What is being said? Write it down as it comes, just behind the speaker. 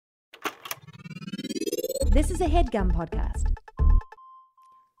This is a HeadGum podcast.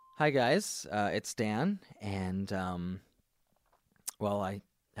 Hi, guys. It's Dan, and, I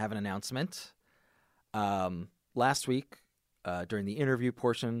have an announcement. Last week, during the interview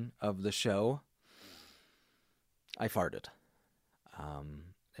portion of the show, I farted.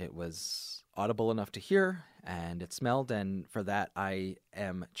 It was audible enough to hear, and it smelled, and for that, I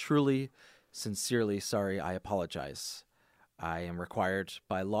am truly, sincerely sorry. I apologize. I am required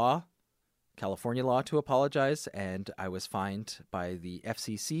by law, California law, to apologize, and I was fined by the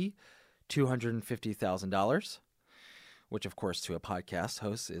FCC $250,000, which, of course, to a podcast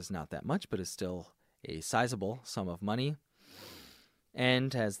host is not that much, but is still a sizable sum of money.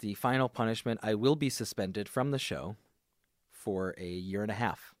 And as the final punishment, I will be suspended from the show for a year and a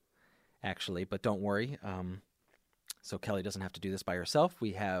half, actually. But don't worry, so Kelly doesn't have to do this by herself.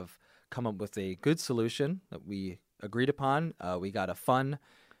 We have come up with a good solution that we agreed upon. We got a fun,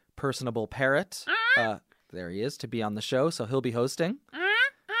 personable parrot. There he is, to be on the show, so he'll be hosting.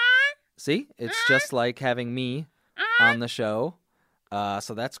 See, it's just like having me on the show,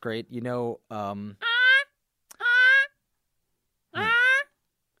 so that's great. You know,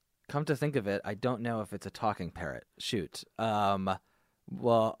 come to think of it, I don't know if it's a talking parrot. Shoot.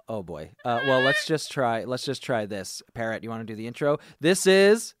 Well, oh boy. Let's just try this. Parrot, you want to do the intro? This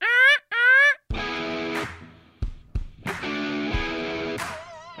is...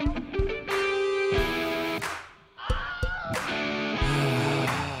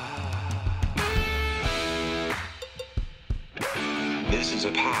 This is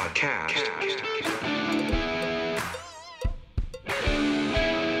a podcast.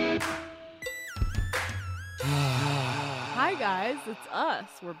 Hi guys, it's us.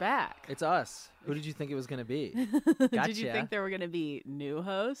 We're back. It's us. Who did you think it was going to be? Gotcha. Did you think there were going to be new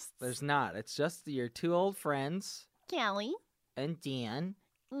hosts? There's not. It's just your two old friends, Callie. and Dan.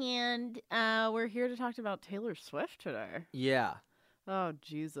 And we're here to talk about Taylor Swift today. Yeah. Oh,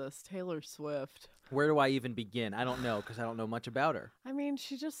 Jesus. Taylor Swift. Where do I even begin? I don't know, because I don't know much about her. I mean,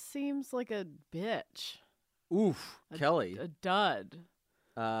 she just seems like a bitch. Oof. Kelly. A dud.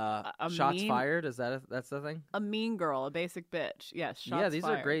 Shots fired? Is that's the thing? A mean girl, a basic bitch. Yes, shots fired. Yeah, these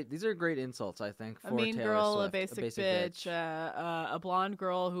are great. These are great insults, I think, for a mean Taylor girl, Swift. a basic bitch. A blonde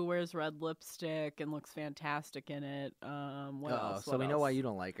girl who wears red lipstick and looks fantastic in it. What else? So we know why you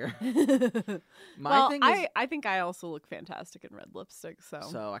don't like her. I think I also look fantastic in red lipstick. So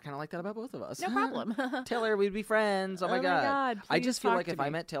I kind of like that about both of us. No problem. Taylor, we'd be friends. Oh my god. I please just feel talk like to if me. I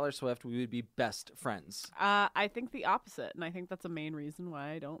met Taylor Swift, we would be best friends. I think the opposite, and I think that's a main reason why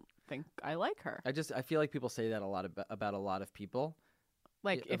I don't think I like her. I feel like people say that a lot about a lot of people.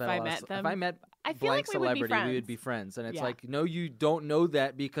 Like if I met them, if I met I feel blank like we would be celebrity, friends. we would be friends. And it's Yeah. like, no, you don't know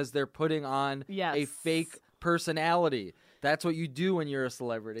that because they're putting on a fake personality. That's what you do when you're a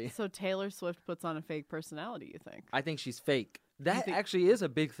celebrity. So Taylor Swift puts on a fake personality, you think? I think she's fake. That actually is a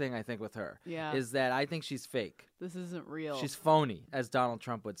big thing, I think, with her. Yeah. Is that I think she's fake. This isn't real. She's phony, as Donald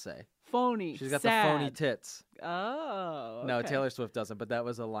Trump would say. phony. She's got sad. the phony tits. Oh. Okay. No, Taylor Swift doesn't, but that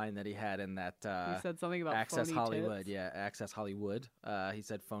was a line that he had in that He said something about Access phony Hollywood. tits? Yeah, Access Hollywood. He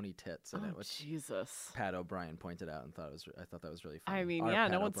said phony tits in it, which Jesus. Pat O'Brien pointed out and I thought that was really funny. I mean, Our yeah,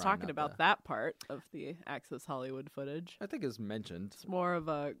 Pat no one's O'Brien, talking not about that part of the Access Hollywood footage. I think it's mentioned. It's more of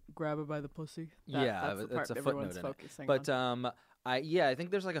a grab her by the pussy. Yeah, that's the part it's a everyone's footnote in it. focusing But on. I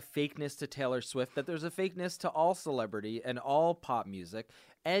think there's like a fakeness to Taylor Swift, that there's a fakeness to all celebrity and all pop music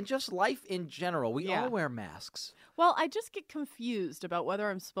and just life in general. We all wear masks. Well, I just get confused about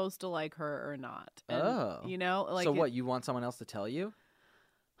whether I'm supposed to like her or not. And, you know, like so what? You want someone else to tell you?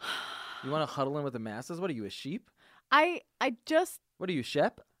 You want to huddle in with the masses? What are you, a sheep? I just What are you,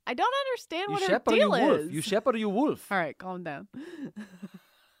 Shep? I don't understand You what her Shep or you deal wolf? is. You Shep or you wolf? All right, calm down.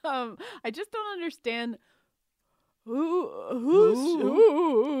 I just don't understand who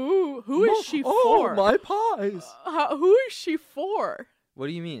is she for? Oh, my pies. Who is she for? What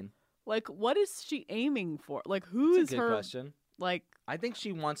do you mean? Like, what is she aiming for? Like, who That's is a good her? question. Like, I think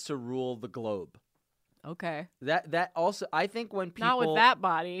she wants to rule the globe. okay, That also, I think when people not with that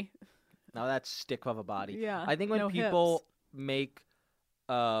body. Now that's stick of a body. Yeah, I think when no people hips. make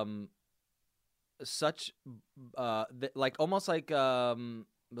such like almost like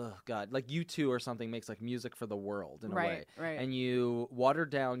like U2 or something makes like music for the world in a way. Right. And you water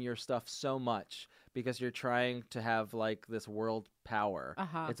down your stuff so much because you're trying to have like this world power.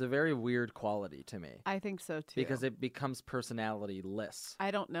 It's a very weird quality to me. I think so too. Because it becomes personality-less.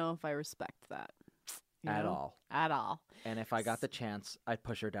 I don't know if I respect that. you At know? all. At all. And if I got the chance, I'd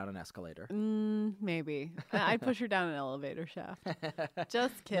push her down an escalator. Maybe. I'd push her down an elevator shaft.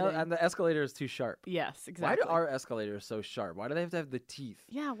 Just kidding. No, and the escalator is too sharp. Yes, Why exactly. do our escalators so sharp? Why do they have to have the teeth?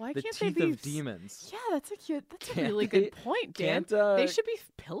 Yeah, why The can't teeth they be of demons. Yeah, that's a Can't really they- good point, Dan. can't, They should be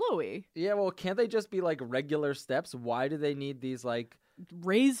pillowy. Yeah, well, can't they just be like regular steps? Why do they need these like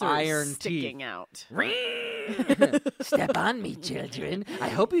Razors Iron sticking teeth. out. step on me, children? I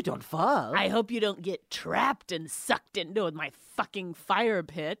hope you don't fall. I hope you don't get trapped and sucked into my fucking fire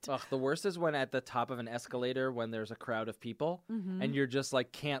pit. Ugh, the worst is when at the top of an escalator when there's a crowd of people and you're just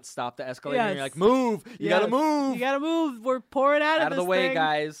like can't stop the escalator and you're Yes. like, move! You gotta move! You gotta move. We're pouring out Out of the this way, thing.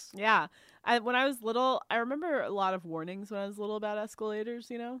 guys. Yeah. When I was little, I remember a lot of warnings when I was little about escalators,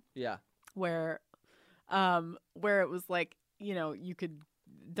 you know, Yeah. where it was like, you know, you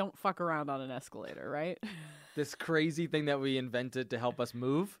don't fuck around on an escalator, right? This crazy thing that we invented to help us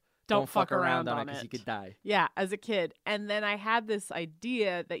move. Don't fuck around around on on it because you it. could die. Yeah, as a kid. And then I had this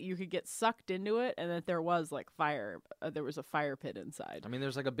idea that you could get sucked into it and that there was like fire. There was a fire pit inside. I mean,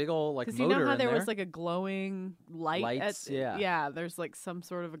 there's like a big old like Because motor you know how in there there. was like a glowing light? Lights, yeah. Yeah, there's like some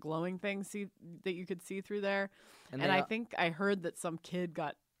sort of a glowing thing that you could see through there. And they- I think I heard that some kid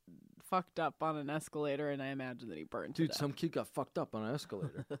got fucked up on an escalator, and I imagine that he burned to Dude, death. some kid got fucked up on an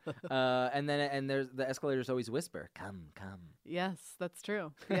escalator. and there's the escalators always whisper, "Come, come, Yes, that's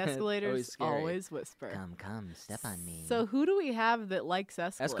true. The It's escalators always scary. always whisper. come, step on me." So who do we have that likes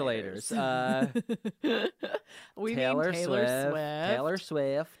escalators? We Taylor named Taylor Swift, Swift. Taylor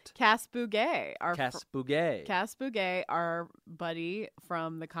Swift, Cass Bouguet, Cass Bouguet. Cass Bouguet, our buddy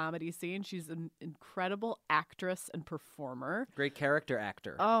from the comedy scene. She's an incredible actress and performer. Great character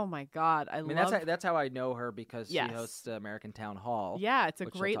actor. Oh my God, I mean, love. that's how I know her because Yes. she hosts American Town Hall. Yeah, it's a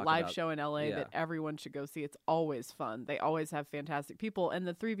which we'll great talk live about. show in LA Yeah. that everyone should go see. It's always fun. They always have fantastic people, and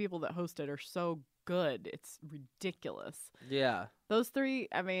the three people that host it are so good. It's ridiculous. Yeah. Those three,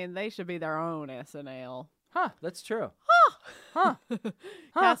 I mean, they should be their own SNL. Huh, that's true.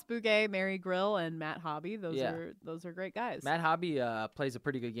 Cass Bouguet, Mary Grill, and Matt Hobby. Those Yeah. are great guys. Matt Hobby plays a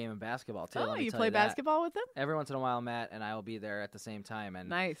pretty good game of basketball too. oh, let me you tell play that. basketball with them? Every once in a while, Matt and I will be there at the same time, and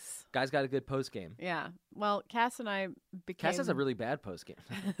Nice. guy's got a good post game. Yeah. Well, Cass and I became. Cass has a really bad post game.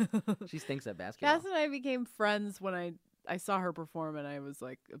 She stinks at basketball. Cass and I became friends when I saw her perform, and I was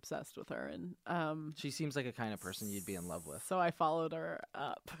like obsessed with her, and She seems like a kind of person you'd be in love with. So I followed her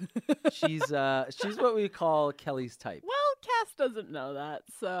up. She's what we call Kelly's type. Well, Cass doesn't know that,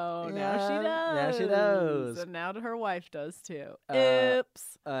 so now she Yeah, does. now she knows. And now her wife does too. Uh,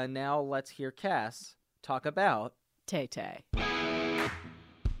 Oops. Now let's hear Cass talk about Tay Tay.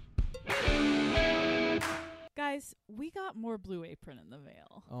 Guys, we got more Blue Apron in the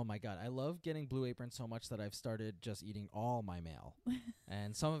mail. Oh my god, I love getting Blue Apron so much that I've started just eating all my mail.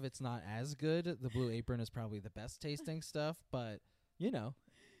 And some of it's not as good. The Blue Apron is probably the best tasting stuff, but you know,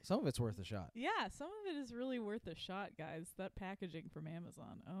 some of it's worth a shot. Yeah, some of it is really worth a shot, guys. That packaging from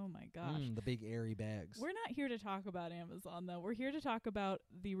Amazon. Oh my gosh. The big airy bags. We're not here to talk about Amazon, though. We're here to talk about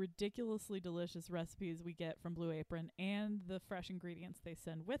the ridiculously delicious recipes we get from Blue Apron and the fresh ingredients they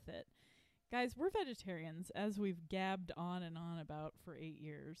send with it. Guys, we're vegetarians, as we've gabbed on and on about for 8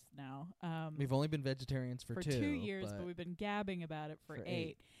 years now. We've only been vegetarians for 2 years, but we've been gabbing about it for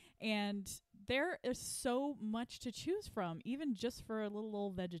 8. And there is so much to choose from, even just for a little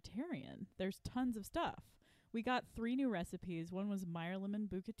old vegetarian. There's tons of stuff. We got 3 new recipes. One was Meyer lemon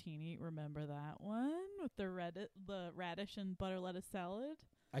bucatini. Remember that one with the radish and butter lettuce salad?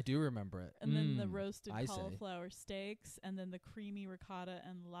 I do remember it. And then the roasted I say. cauliflower steaks, and then the creamy ricotta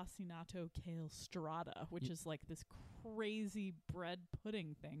and lacinato kale strata, which is like this crazy bread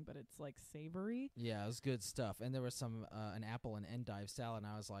pudding thing, but it's like savory. Yeah, it was good stuff. And there was some an apple and endive salad,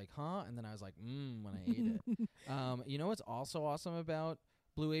 and I was like, huh? And then I was like, when I ate it. You know what's also awesome about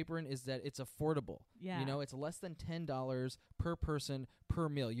Blue Apron is that it's affordable. Yeah. You know, it's less than $10 per person per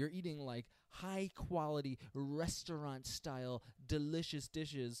meal. You're eating like high quality restaurant style delicious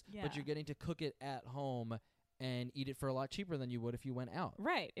dishes, Yeah. but you're getting to cook it at home and eat it for a lot cheaper than you would if you went out.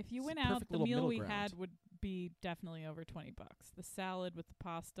 Right. If you It's went the out, perfect the little meal middle we ground. had would be definitely over $20. The salad with the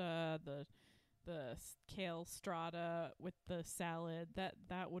pasta, the kale strata with the salad, that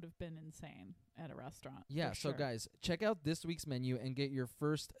would have been insane at a restaurant. Yeah, for so sure. guys, check out this week's menu and get your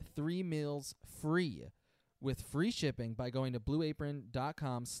first 3 meals free with free shipping by going to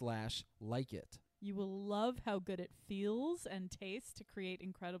blueapron.com/likeit. You will love how good it feels and tastes to create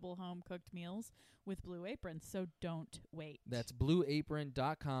incredible home-cooked meals with Blue Apron, so don't wait. That's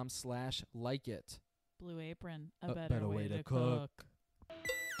blueapron.com/likeit. Blue Apron, a better way to cook.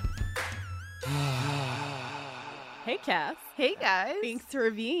 Hey Hey, Cass. Hey guys. Thanks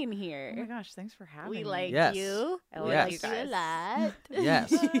for being Oh my here. gosh, thanks for having We me. like Yes. you. I like you you guys. lot.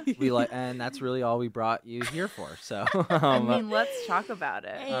 Yes, we like, and that's really all we brought you here for. So, I mean, let's talk about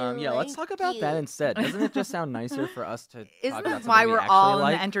it. yeah, let's talk about that instead. Doesn't it just sound nicer for us to talk Isn't about that something why we we're actually all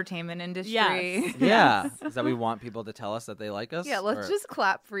like? in the entertainment industry? Yes. Yeah, is that we want people to tell us that they like us? Yeah, let's or- just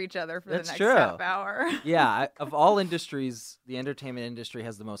clap for each other for the That's next true. half hour. Yeah, of all industries, the entertainment industry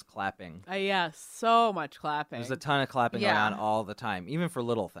has the most clapping. Yes, so much clapping. There's a ton of clapping Yeah. around all the time, even for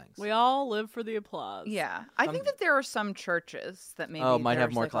little things. We all live for the applause. Yeah, I think that there are some churches that maybe might have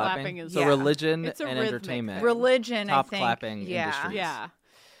there's more like clapping. clapping is- So Yeah. religion It's a and rhythmic entertainment. thing. religion. Top I think, clapping yeah. industries. Yeah.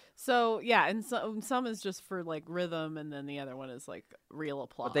 So yeah, and some is just for like rhythm, and then the other one is like real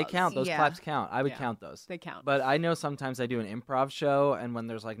applause. But they count. Those Yeah. claps count. I would Yeah. count those. They count. But I know sometimes I do an improv show, and when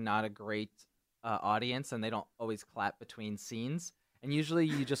there's like not a great audience, and they don't always clap between scenes, and usually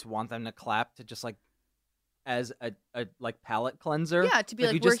you just want them to clap to just like as a like palate cleanser. Yeah, to be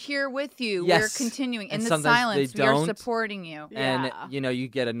like, you we're just- here with you. Yes. We're continuing. In And the sometimes silence, they we are don't. supporting you. And Yeah. you know, you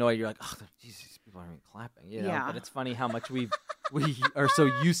get annoyed. You're like, oh, Jesus, these people aren't even clapping. You know, Yeah. but it's funny how much we are so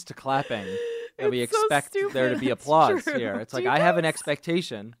used to clapping that we It's so expect there to stupid. be It's applause true. here. It's Do like you I have an guys-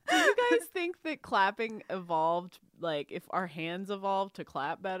 expectation. Do you guys think that clapping evolved, like if our hands evolved to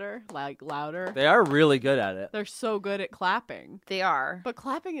clap better, like louder? They are really good at it. They're so good at clapping. They are. But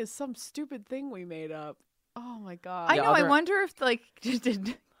clapping is some stupid thing we made up. Oh my god. I Yeah, know. I other- wonder if like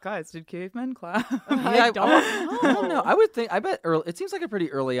did cavemen clap? I don't I don't know. know. I would think. I bet it seems like a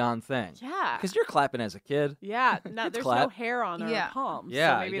pretty early on thing. Yeah. Because you're clapping as a kid. Yeah. No, Kids there's clap. no hair on our Yeah. palms.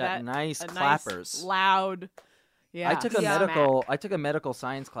 Yeah, So maybe you got that nice a clappers. Nice, loud. Yeah. I took a Yeah. medical. I took a medical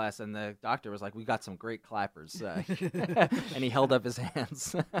science class, and the doctor was like, "We got some great clappers," and he held up his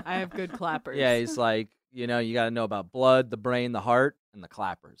hands. I have good clappers. Yeah, he's like, you know, you got to know about blood, the brain, the heart, and the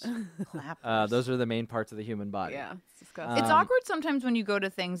clappers. Those are the main parts of the human body. Yeah. It's disgusting. It's Um, awkward sometimes when you go to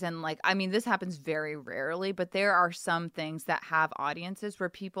things and like I mean this happens very rarely, but there are some things that have audiences where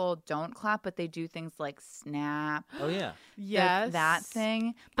people don't clap but they do things like snap. Oh yeah. yes. That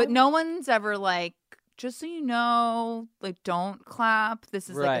thing. But no one's ever like just so you know, like don't clap. This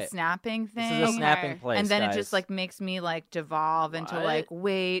is like Right. a snapping This thing. is a snapping Okay. place, and then it guys. just like makes me like devolve into What? like,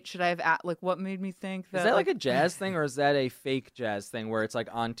 wait, should I have like what made me think that? Is that like a jazz thing, or is that a fake jazz thing where it's like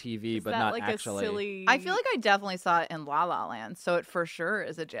on TV Is but that not like actually? a silly? I feel like I definitely saw it in La La Land, so it for sure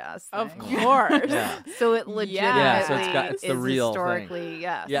is a jazz thing. Of course. Yeah. So it legitimately Yeah, so it's the is real thing. historically,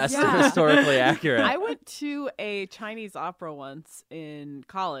 yes. Yes, Yeah. historically accurate. I went to a Chinese opera once in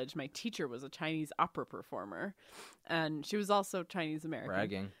college. My teacher was a Chinese opera performer, and she was also Chinese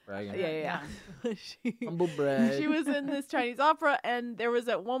American. bragging. Yeah. she, Humble brag. she was in this Chinese opera, and there was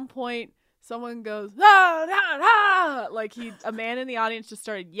at one point someone goes ah, ah, ah! Like a man in the audience just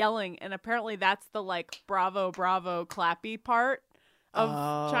started yelling, and apparently that's the like bravo bravo clappy part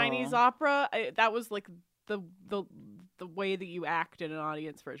of Chinese opera. That was like the way that you act in an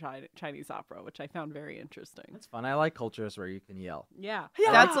audience for a Chinese opera, which I found very interesting. That's fun. I like cultures where you can yell. Yeah.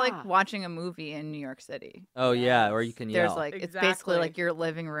 That's like watching a movie in New York City. Oh yeah, or you can yell. There's like it's basically Exactly. like your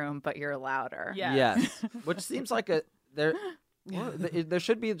living room, but you're louder. Yeah. Yes, which seems like a there. There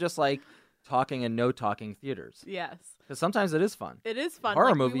should be just like talking and no talking theaters, Yes. because sometimes it is fun. It is fun. Horror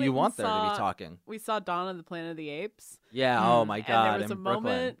Like, we movie, went you and want there to saw- be talking. We saw Dawn of the Planet of the Apes. Yeah. Oh my And god. there was a in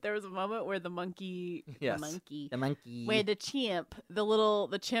Brooklyn. There was a moment where the monkey, Yes. the monkey. where the chimp,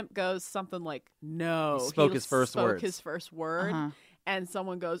 the chimp goes something like no. He spoke his first spoke words. his first word, Uh-huh. and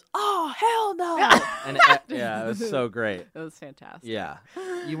someone goes, "Oh hell no!" And yeah, it was so great. It was fantastic. Yeah,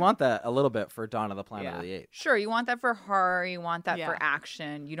 you want that a little bit for Dawn of the Planet Yeah. of the Apes. Sure, you want that for horror, you want that Yeah. for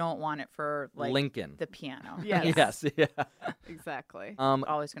action. You don't want it for like Lincoln. the piano. Yes. Yes. Yeah. Exactly.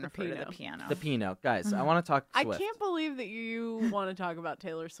 Always going to The refer to the piano. piano. The Pinot, guys. I want to talk I Swift. can't believe that you want to talk about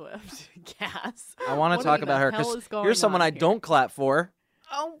Taylor Swift. Cass. I want What to talk the about her hell is going you're someone on I here? don't clap for.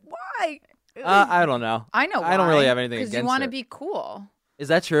 Oh, why? I don't know. I know. I don't really why. have anything Because you against want to her. be cool. Is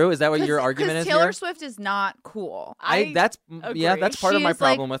that true? Is that what your argument is Taylor here? Swift is not cool. That's yeah, agree. that's part of She my is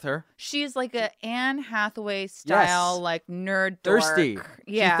like- problem with her. She's like a Anne Hathaway style, like nerd Thirsty. dork.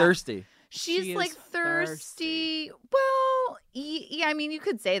 Yeah, She's thirsty. She's She like is thirsty. Well, yeah, I mean, you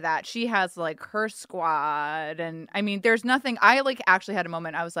could say that. She has like her squad. And I mean, there's nothing. I like actually had a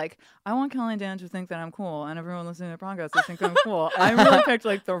moment. I was like, I want Kelly Dan to think that I'm cool. And everyone listening to the podcast to think I'm cool. I really picked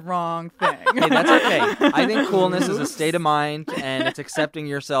like the wrong thing. Hey, that's okay. I think coolness is a state of mind, and it's accepting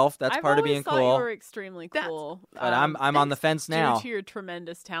yourself. That's I've part of always being thought cool. You were extremely cool. But I'm on the fence now. Due to your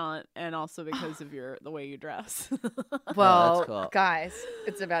tremendous talent, and also because of the way you dress. Well, cool. guys,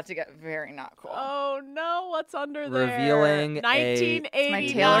 it's about to get very not cool. Oh no! What's under there? Revealing a 1989 My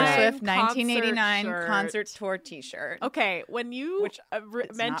Taylor Swift concert 1989 shirt. concert tour T-shirt. Okay, when you Which it's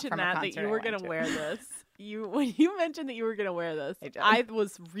not mentioned from a that concert you I were went gonna to. wear this, when you mentioned that you were gonna wear this, I did. I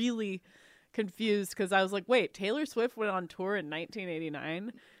was really confused because I was like, wait, Taylor Swift went on tour in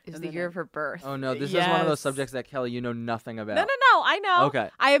 1989. Is And the then year of her birth. Oh no, this is one of those Yes. subjects that Kelly, you know nothing about. No, I know. Okay.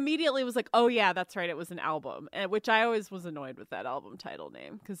 I immediately was like, oh yeah, that's right, it was an album, which I always was annoyed with that album title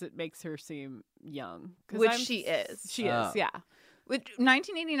name because it makes her seem young. 'Cause Which I'm- she is. She Oh. is, yeah. Which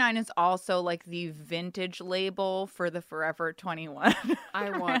 1989 is also like the vintage label for the Forever 21.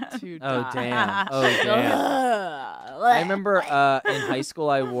 I want to Oh die. damn! Oh damn! I remember in high school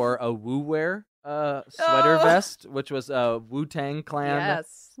I wore a Woo Wear sweater Oh. vest, which was a Wu-Tang Clan.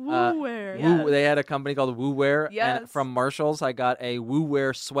 Yes. Woo-wear. Yeah. They had a company called Woo Wear, and Yes. from Marshalls I got a Woo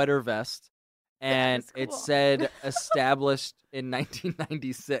Wear sweater vest, and is it cool. said established in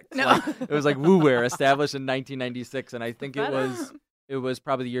 1996. No. Like, it was like Woo Wear established in 1996, and I think it Better. was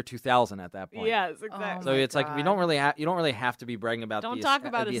probably the year 2000 at that point. Yes, exactly. Oh So my it's like you God. don't really have to be bragging about Don't the talk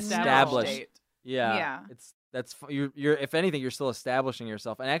about the established. established. Yeah. Yeah. You're if anything you're still establishing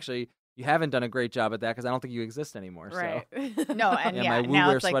yourself, and actually you haven't done a great job at that because I don't think you exist anymore. Right. So, No, and Yeah, yeah, my Woo now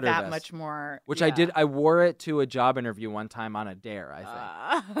Wear it's like sweater that vest. much more. which yeah. I did. I wore it to a job interview one time on a dare. I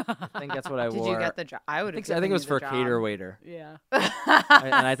think. I think that's what I Did wore. you get the job? I would I have. think, I think it was for a cater waiter, Yeah.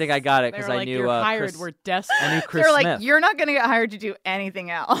 and I think I got it They because were I like, knew you're hired. Chris, We're desperate. I knew Chris They're like, Smith. you're not going to get hired to do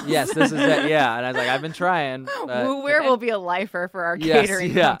anything else. Yes, this is it. Yeah, and I was like, I've been trying. But Woo Wear will be a lifer for our Yes,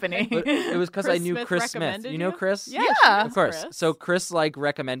 catering yeah. company. But it was because I Chris knew Smith Chris Smith. recommended You know you? Chris? Yeah, Yeah. Of course. Chris. So Chris like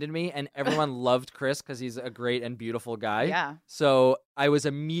recommended me, and everyone loved Chris because he's a great and beautiful guy. Yeah. So I was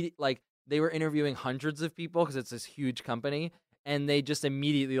like they were interviewing hundreds of people because it's this huge company, and they just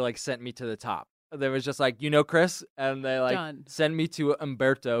immediately like sent me to the top. There was just like, you know Chris, and they like Done. send me to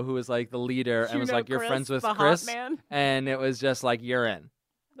Umberto, who was like the leader, and You was know like, you're Chris, friends with the Chris, hot man. and it was just like you're in.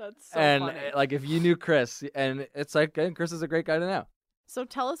 That's so and funny. like if you knew Chris, and it's like Chris is a great guy to know. So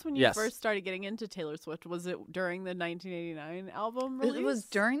tell us when you Yes. first started getting into Taylor Swift. Was it during the 1989 album release? It was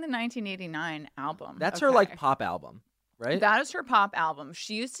during the 1989 album. That's her like Okay. pop album, right? That is her pop album.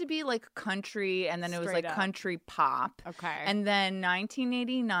 She used to be like country, and then it was Straight like up. country pop. Okay. And then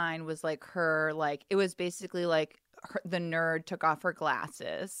 1989 was like her, like, it was basically like the nerd took off her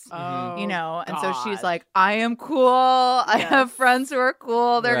glasses. oh, You know, and so she's God. like, I am cool. I have Yes. friends who are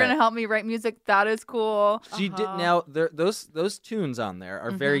cool. They're Right. gonna help me write music. That is cool. She did Uh-huh. now. Those tunes on there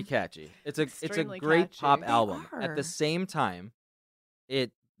are very catchy. It's a Extremely great catchy. pop They album. At are. the same time,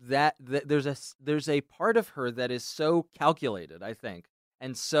 there's a part of her that is so calculated, I think,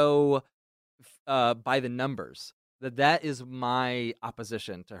 and so by the numbers that is my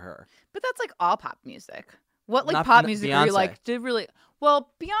opposition to her. But that's like all pop music. What like Not- pop not music are you Beyonce. like did really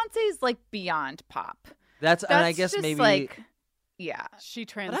well? Beyonce's like beyond pop. That's, and I That's guess just maybe. like, yeah. she but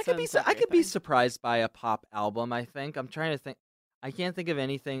transcends. I could be everything. surprised by a pop album. I think I'm trying to think. I can't think of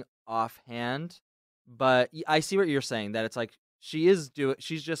anything offhand, but I see what you're saying. That it's like she's doing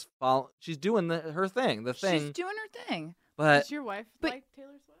her thing, the thing. She's doing her thing. But Does your wife but- like Taylor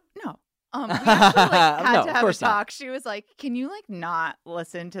Swift? No. We actually had No, to of have a course not. talk. She was like, "Can you like not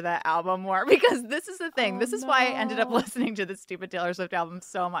listen to that album more?" Because this is the thing. Oh, this is why I ended up no. listening to the stupid Taylor Swift album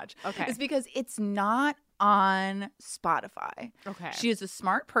so much. Okay. It's because it's not on Spotify. Okay. She is a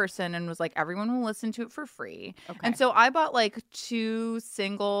smart person and was like, everyone will listen to it for free. Okay. And so I bought like 2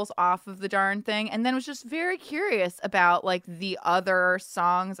 singles off of the darn thing, and then was just very curious about like the other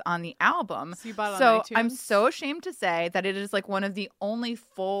songs on the album. So you bought it on So I'm iTunes? so ashamed to say that it is like one of the only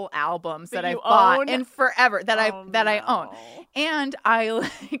full albums That that I've you bought own? in forever that Oh, I own. no. And I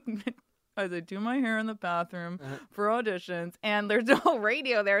like as I do my hair in the bathroom for auditions, and there's no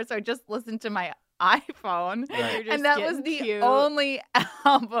radio there, so I just listened to my iPhone, Right. You're just and that was getting the cute. only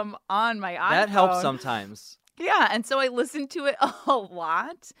album on my iPhone. that helps sometimes. Yeah, and so I listened to it a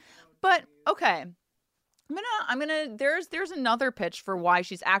lot. But okay. I'm gonna there's another pitch for why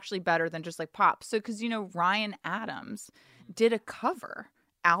she's actually better than just like pop. So cuz Ryan Adams did a cover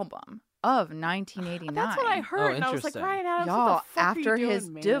album of 1989. That's what I heard. And I was like, interesting. Ryan Adams, Y'all, what the fuck after are you his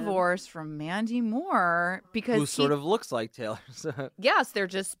doing, man? divorce from Mandy Moore, because Who sort of looks like Taylor. yes, they're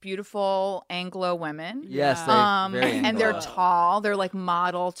just beautiful Anglo women. Yes, Yeah. very And they're Anglo. tall. They're like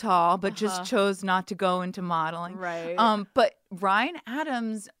model tall, but Uh-huh. just chose not to go into modeling. Right. But Ryan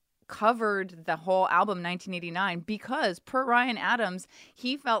Adams covered the whole album 1989 because per Ryan Adams,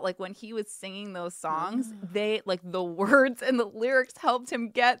 he felt like when he was singing those songs, they like the words and the lyrics helped him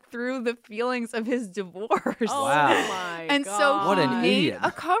get through the feelings of his divorce. Oh Wow. my And God. so What he an made idiot.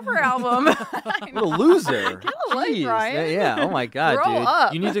 a cover album. What a loser. Kinda like Jeez. Ryan. Yeah. Oh my God, Grow dude.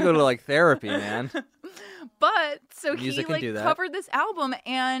 up. You need to go to like therapy, man. But So Music he can like do that. covered this album,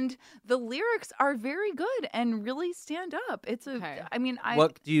 and the lyrics are very good and really stand up. It's a, Okay. I mean, I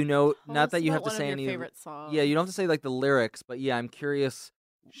What do you know? Tell Not us that you have about to one say of any. your favorite songs. Yeah, you don't have to say like the lyrics, but yeah, I'm curious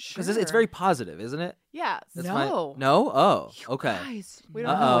because it's Sure. very positive, isn't it? Yes. That's No. No. Oh, You okay. guys, We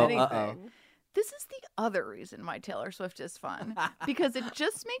don't Uh-oh, know anything. uh-oh. This is the other reason why Taylor Swift is fun because it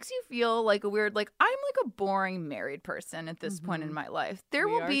just makes you feel like a weird, like I'm like a boring married person at this point in my life. There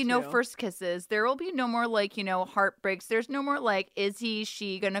We will are be no too. first kisses. There will be no more like, heartbreaks. There's no more like, is he,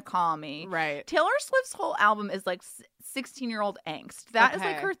 she gonna call me? Right. Taylor Swift's whole album is like 16-year-old angst. That is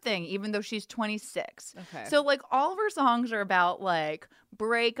like Okay. her thing, even though she's 26. Okay. So like all of her songs are about like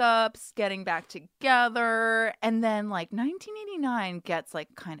breakups, getting back together, and then like 1989 gets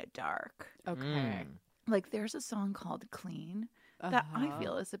like kind of dark. okay. Mm. Like there's a song called Clean that I Uh-huh.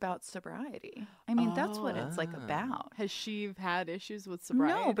 feel is about sobriety. I mean, that's what it's like Ah. about. Has she had issues with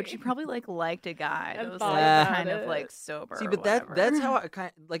sobriety? No, but she probably like liked a guy that And was thought like about kind of it. like sober. See, or but whatever. that's how I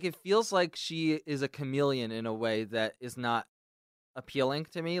kind like. It feels like she is a chameleon in a way that is not appealing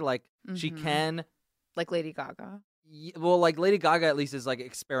to me. Like she Mhm. can, like Lady Gaga. well, like Lady Gaga at least is like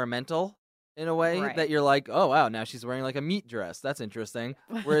experimental in a way Right. that you're like, oh wow, now she's wearing like a meat dress. That's interesting.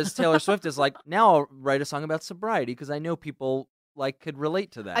 Whereas Taylor Swift is like, now I'll write a song about sobriety because I know people like could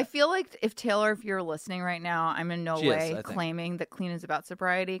relate to that. I feel like if Taylor, if you're listening right now, I'm in no She is, I way think. claiming that Clean is about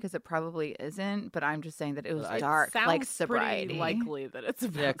sobriety because it probably isn't. But I'm just saying that it was I- dark, Sounds like sobriety. pretty likely that it's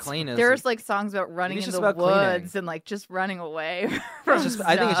about yeah, clean is. There's like songs about running it's in just the about cleaning. woods and like just running away from it's just,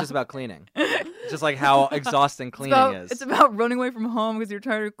 I think it's just stuff. about cleaning. It's just like how exhausting cleaning is. It's about running away from home because you're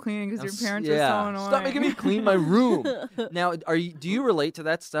tired of cleaning because I'm your s- parents yeah. are so annoying. Stop making me clean my room. Now, do you relate to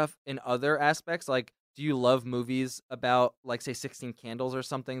that stuff in other aspects? Like, do you love movies about, like, say, 16 Candles or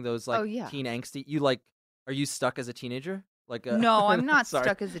something? Those like Oh, yeah. teen angsty. You like? Are you stuck as a teenager? Like, No, I'm not sorry.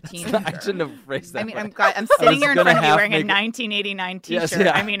 stuck as a teenager. I shouldn't have phrased that. I mean, way. I'm sitting here in gonna front of you half wearing a make it- 1989 T-shirt. Yes,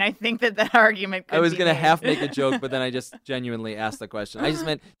 yeah. I mean, I think that argument could I was be gonna made. half make a joke, but then I just genuinely asked the question. I just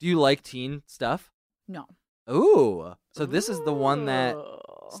meant, do you like teen stuff? No. Ooh, so this is the one that Ooh.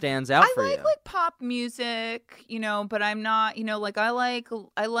 stands out I for like you. like pop music, but I'm not, like I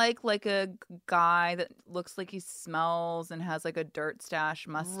like a guy that looks like he smells and has like a dirt stash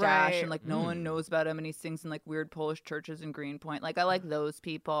mustache Right. and like no one knows about him and he sings in like weird Polish churches in Greenpoint. Like I like those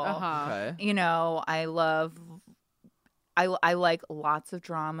people. Uh-huh. Okay. I like lots of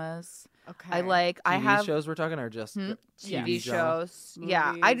dramas. Okay. I TV have shows we're talking, or just Hmm? Yeah. TV drama? shows.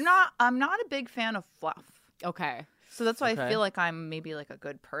 Yeah, Movies. I'm not a big fan of fluff. Okay. So that's why I Okay. feel like I'm maybe like a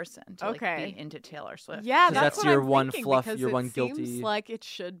good person to like Okay. be into Taylor Swift. Yeah, 'Cause that's what your I'm one thinking, fluff- because your it one seems guilty- like it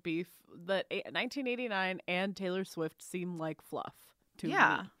should be that 1989 and Taylor Swift seem like fluff to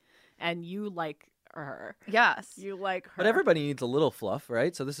Yeah. me, and you like her. Yes. You like her. But everybody needs a little fluff,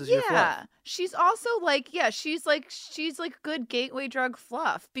 right? So this is your fluff. Yeah. She's also she's like good gateway drug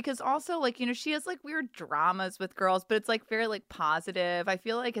fluff because also like, she has like weird dramas with girls, but it's like very like positive. I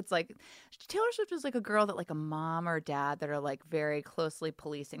feel like it's like Taylor Swift is like a girl that like a mom or dad that are like very closely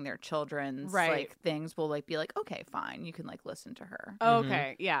policing their children's Right. like things will like be like, okay, fine, you can like listen to her.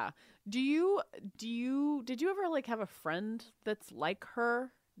 Okay, yeah. Did you ever like have a friend that's like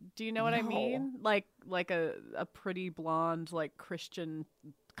her? Do you know what I No. mean? Like a pretty blonde like Christian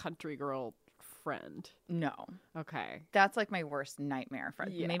country girl friend. No. Okay. That's like my worst nightmare for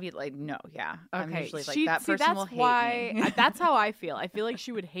Yeah. maybe like no, yeah. I'm Okay, usually like she- that see, person that's will hate why me. that's how I feel. I feel like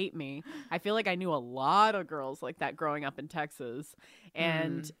she would hate me. I feel like I knew a lot of girls like that growing up in Texas,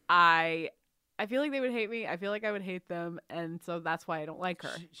 and I feel like they would hate me. I feel like I would hate them, and so that's why I don't like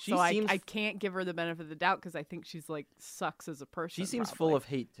her. She so seems- I can't give her the benefit of the doubt because I think she's like sucks as a person. She seems probably. full of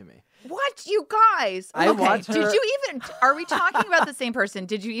hate to me. What, you guys? I Okay, watch her- Did you even? Are we talking about the same person?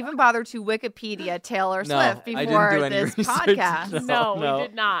 Did you even bother to Wikipedia Taylor No, Swift I didn't before do any this research. podcast? No, No. we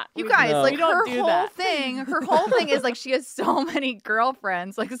did not. You We guys, did- like we don't her do whole that. thing. Her whole thing is like she has so many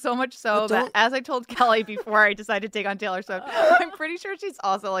girlfriends, like so much so But that, don't- as I told Kelly before I decided to take on Taylor Swift, I'm pretty sure she's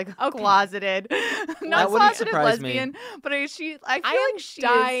also like closeted, not wouldn't closeted surprise me. lesbian, but I feel I like am she is.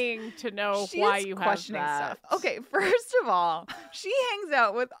 dying to know She why is you have questioning that. stuff. Okay, first of all, she hangs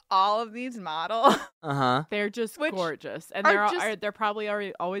out with all of these models. Uh-huh. They're just Which gorgeous, and are they're just- they're probably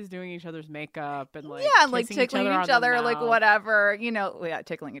always doing each other's makeup and like Yeah, like kissing tickling on each the other, like mouth. whatever, yeah,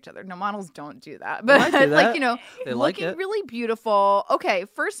 tickling each other. No, models don't do that, They but might do like that. They like looking it. really beautiful. Okay,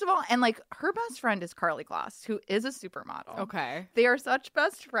 first of all, and like her best friend is Carly Kloss, who is a supermodel. Okay. They are such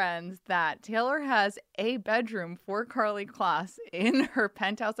best friends that Taylor has a bedroom for Karlie Kloss in her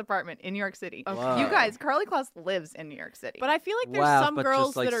penthouse apartment in New York City. Wow. You guys, Karlie Kloss lives in New York City. But I feel like there's Wow, some but girls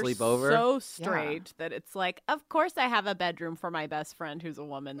just, like, that are sleep over? so straight that it's like, of course I have a bedroom for my best friend who's a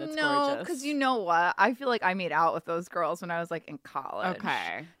woman that's no, gorgeous. because you know what? I feel like I made out with those girls when I was like in college.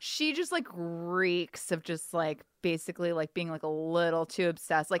 Okay. She just like reeks of just like basically like being like a little too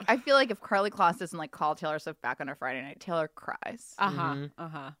obsessed. Like I feel like if Karlie Kloss doesn't like call Taylor Swift back on a Friday night, Taylor cries. Uh-huh. Mhm.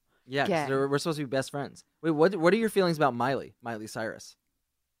 Uh-huh. Yeah, 'cause Yeah. we're supposed to be best friends. Wait, what are your feelings about Miley Cyrus?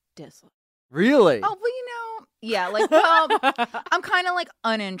 Dislike. Really? Oh, well, you know, yeah, like, well, I'm kind of like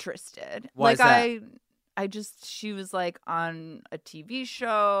uninterested. Why like is that? I just, she was like on a TV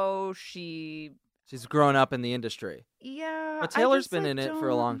show. She's grown up in the industry. yeah. But I Taylor's just, been like, in it for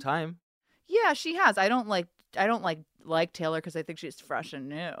a long don't- time. Yeah, she has. I don't like Taylor because I think she's fresh and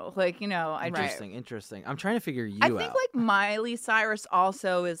new. Like, you know, Interesting. I'm trying to figure you I out. think like Miley Cyrus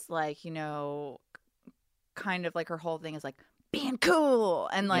also is like, you know, kind of like her whole thing is like being cool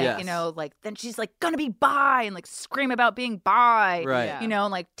and like, Yes. you know, like then she's like gonna be bi and like scream about being bi. Right. Yeah. You know,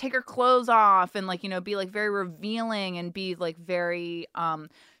 and like take her clothes off and like, you know, be like very revealing and be like very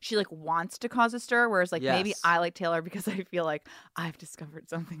she like wants to cause a stir, whereas like maybe Yes. I like Taylor because I feel like I've discovered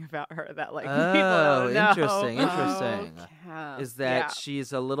something about her that like Oh, people don't know. interesting. Okay. Is that Yeah.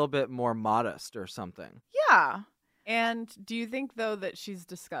 she's a little bit more modest or something? Yeah. And do you think though that she's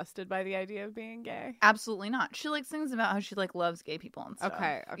disgusted by the idea of being gay? Absolutely not. She like sings about how she like loves gay people and stuff.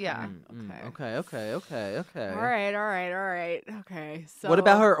 Okay. Yeah. Okay. All right. Okay. So What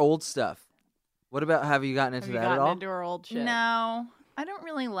about her old stuff? What about have you gotten into Have you that at gotten all? into her old shit? No, I don't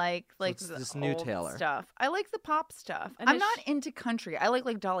really like it's the this new old Taylor. stuff. I like the pop stuff. And I'm is not she- into country. I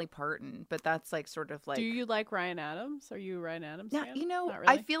like Dolly Parton, but that's like sort of like Do you like Ryan Adams? Are you a Ryan Adams Yeah, fan? you know, Not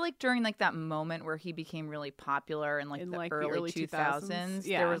I really? feel like during like that moment where he became really popular in like In, the like, the early early 2000s, 2000s,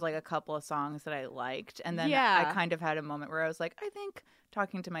 there yeah. was like a couple of songs that I liked, and then Yeah. I kind of had a moment where I was like, I think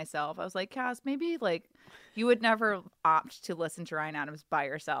talking to myself, I was like, Cass, maybe like you would never opt to listen to Ryan Adams by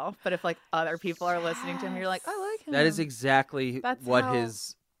yourself, but if like other people are listening to him, you're like, I like him. That is exactly That's what how-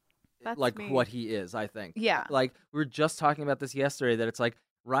 his That's like me. what he is, I think. Yeah. Like we were just talking about this yesterday that it's like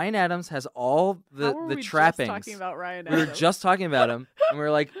Ryan Adams has all How were the we trappings. Just talking about Ryan We were Adams? just talking about him, and we were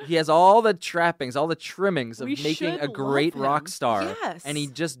like, he has all the trappings, all the trimmings of We making should a great love rock him. star, Yes. and he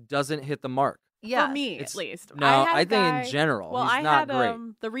just doesn't hit the mark. Yeah. For me, It's- at least. No, I, had a I think guy- in general, Well, he's I not had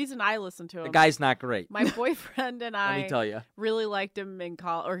great. the reason I listened to him. The guy's not great. my boyfriend and Let me I tell you. really liked him in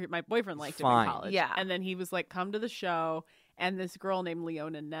college, or my boyfriend liked him Fine. in college. Yeah. and then he was like, "Come to the show." And this girl named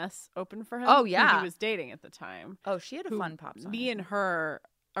Leona Ness opened for him. Oh, who yeah. he was dating at the time. Oh, she had a who fun pop song. Me and her,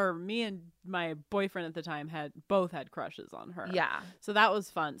 or me and my boyfriend at the time both had crushes on her. Yeah. So that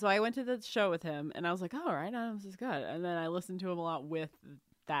was fun. So I went to the show with him, and I was like, "Oh, Ryan Adams is good." And then I listened to him a lot with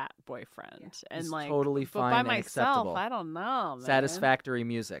that boyfriend, and He's like totally but fine by and myself, acceptable. I don't know. Man. Satisfactory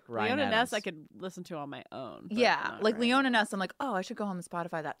music, Ryan Leona Adams. Ness, I could listen to on my own. but Yeah, not like Ryan Leona Adams. Ness, I'm like, oh, I should go home and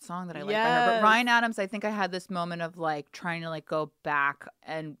Spotify that song that I like by her. But Yes. Ryan Adams, I think I had this moment of like trying to like go back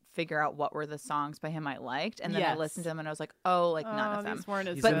and figure out what were the songs by him I liked, and then I Yes. listened to them and I was like, oh, like none of them. These weren't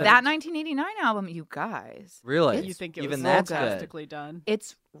as He's But in good. that 1989 album, you guys, Really? you think it Even was that's so good. fantastically done?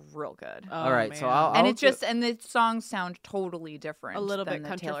 it's real good. Oh, All right, so man. I'll and go- it's just, and the songs sound totally different. a little than bit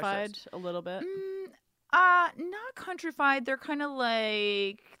the Taylor countrified, Swift. a little bit. Not countrified. They're kind of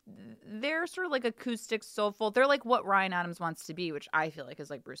like they're sort of like acoustic, soulful. They're like what Ryan Adams wants to be, which I feel like is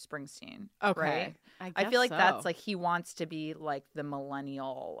like Bruce Springsteen. Okay, Right? I I feel like guess that's so. like he wants to be like the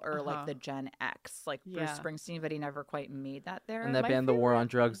millennial or Uh-huh. like the Gen X, like Bruce Yeah. Springsteen, but he never quite made that there. and that my band, The War favorite- on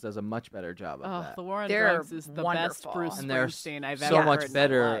Drugs, does a much better job of Oh, that. the War on They're Drugs is the wonderful. best Bruce And they're Springsteen I've so ever much heard in my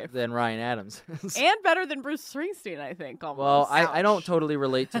better life. than Ryan Adams. and better than Bruce Springsteen, I think. Almost. Well, I don't Ouch. totally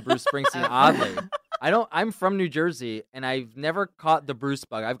relate to Bruce Springsteen. Oddly, I'm from New Jersey, and I've never caught the Bruce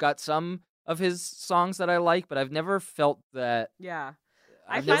bug. I've got some of his songs that I like, but I've never felt that. yeah.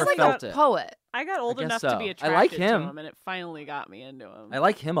 I've I never finally felt got it. Poet. I got old guess enough so. to be I attracted like to him. him, and it finally got me into him. I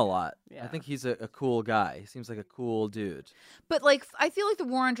like him a lot. I Yeah. think he's a cool guy. He seems like a cool dude. But like I feel like the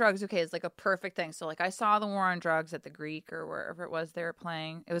War on Drugs, okay, is like a perfect thing. So like I saw the War on Drugs at the Greek or wherever it was they were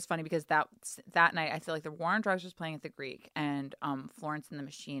playing. It was funny because that night I feel like the War on Drugs was playing at the Greek and Florence and the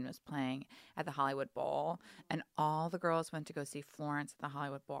Machine was playing at the Hollywood Bowl, and all the girls went to go see Florence at the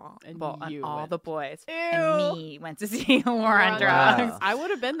Hollywood Bowl, And and you all went. the boys Ew. and me went to see the War on Wow. Drugs. Wow. I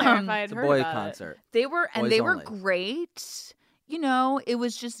would have been there if I had It's a heard boy about concert. They were Boys they were only. great. you know, it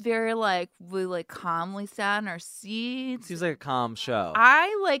was just very like we like calmly sat in our seats. Seems like a calm show.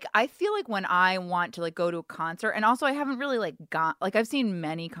 I feel like when I want to like go to a concert, and also I haven't really like I've seen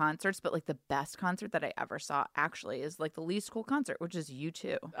many concerts, but like the best concert that I ever saw actually is like the Lee School concert, which is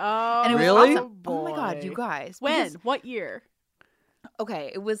U2. Oh, And it was Really? awesome. Oh my god, you guys. When? Because- What year? Okay,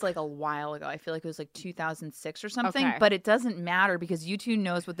 it was like a while ago. I feel like it was like 2006 or something, Okay. but it doesn't matter because U2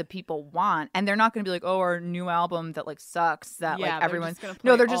 knows what the people want, and they're not going to be like, "Oh, our new album that like sucks." That Yeah, like they're everyone's just gonna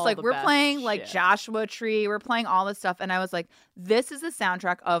no, play they're just all like the we're best playing like shit. Joshua Tree, we're playing all this stuff, and I was like, "This is the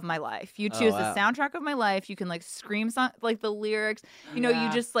soundtrack of my life." U2 Oh, is wow. the soundtrack of my life. You can like scream like the lyrics, you know, you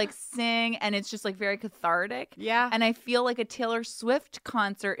Yeah. just like sing, and it's just like very cathartic. Yeah. And I feel like a Taylor Swift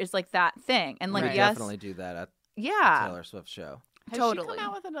concert is like that thing, and like we Right. yes, definitely do that at the yeah. Taylor Swift show. Has totally. she come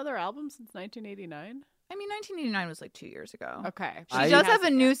out with another album since 1989? I mean, 1989 was like 2 years ago. Okay. She I- does have a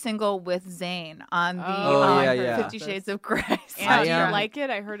hasn't new yet. single with Zayn on the Oh, yeah, yeah. 50 Shades of Grey. And I do you am- like it?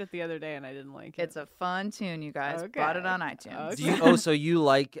 I heard it the other day and I didn't like it. It's a fun tune, you guys. Okay. Bought it on iTunes. Do you, so you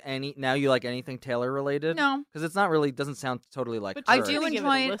like you like anything Taylor related? No, Because it's not really, doesn't sound totally like But her. I Sure. do Give it a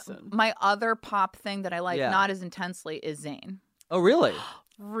enjoy it. listen. My other pop thing that I like, Yeah. not as intensely, is Zayn. Oh, really?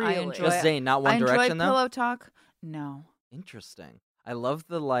 really. enjoy Just Zayn, not One I enjoy Direction, though? Pillow Talk. No. Interesting. I love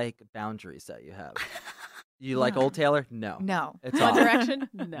the, like, boundaries that you have. You like Yeah. old Taylor? No. No. It's One off. Direction?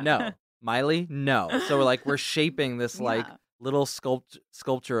 No. No. Miley? No. So we're shaping this, like, Yeah. little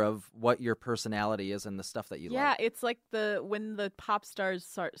sculpture of what your personality is and the stuff that you Yeah, like. it's like when the pop stars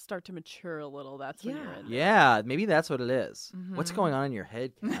start to mature a little. That's when you're Yeah. in. it. Yeah, maybe that's what it is. What's Mhm. going on in your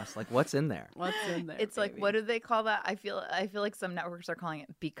head, Cass? Like, what's in there? What's in there? It's like, baby? what do they call that? I feel like some networks are calling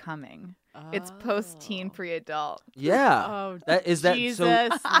it becoming. It's post-teen, Oh. pre-adult. Yeah. Oh, Is that so?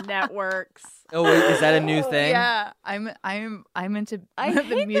 Jesus networks. Oh, wait, is that a new thing? Yeah, I'm into I hate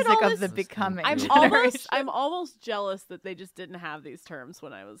the that music all of this- the becoming. I'm generation. almost jealous that they just didn't have these terms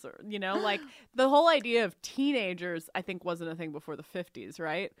when I was, like the whole idea of teenagers. I think wasn't a thing before the 50s,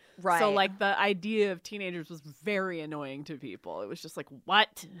 right? right. So like the idea of teenagers was very annoying to people. It was just like,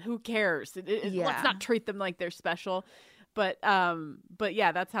 what? Who cares? Let's Yeah. not treat them like they're special. But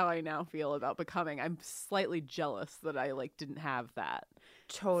yeah, that's how I now feel about becoming. I'm slightly jealous that I like didn't have that.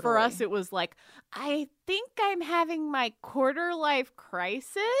 totally. For us, it was like, I think I'm having my quarter life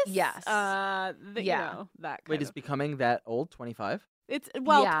crisis. Yes. Yeah. Yeah. That kind Wait, of. is becoming that old? 25? It's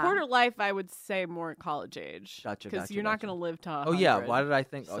Yeah. quarter life. I would say more college age. Gotcha, Because gotcha, you're not gotcha. going to live to 100. Oh yeah. Why did I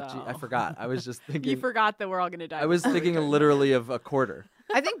think? Oh, gee, I So- forgot. I was just thinking. You forgot that we're all going to die. I was before we thinking turn literally of a quarter.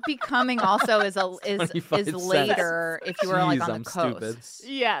 I think becoming also is 25 is cents. later if you were like Jeez, on I'm the stupid. coast.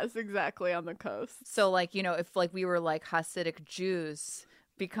 Yes, exactly, on the coast. So like, you know, if like we were like Hasidic Jews,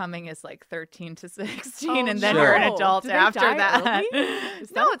 becoming is like 13 to 16 Oh, and then Sure. you're an no. adult Do they after die that. early?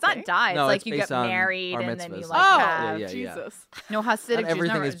 Is No, that it's a not thing? die. It's No, like it's you get based on married bar and then you mitzvahs. like Oh, have yeah. Jesus. no Hasidic Not Jews.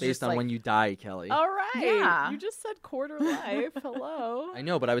 everything no, is it's based just, on like, when you die, Kelly. All right. Yeah. You just said quarter life. Hello. I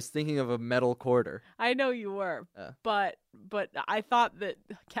know, but I was thinking of a metal quarter. I know you were, Uh. but I thought that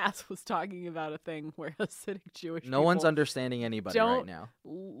Cass was talking about a thing where Hasidic Jewish No one's people understanding anybody right don't now.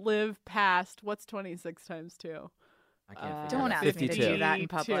 live past what's 26 times 2? I can't figure Don't it out. ask me to 52. do that in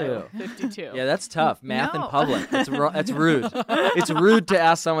public. 52. Yeah, that's tough. Math in No. public. That's rude. It's rude to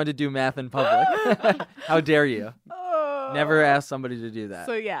ask someone to do math in public. How dare you? Oh. Never ask somebody to do that.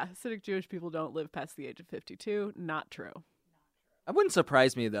 So yeah, Hasidic Jewish people don't live past the age of 52. Not true. That wouldn't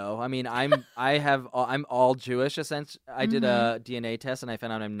surprise me though. I mean, I'm all Jewish. Essentially, I did a DNA test and I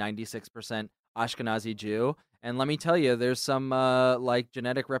found out I'm 96% Ashkenazi Jew. And let me tell you, there's some like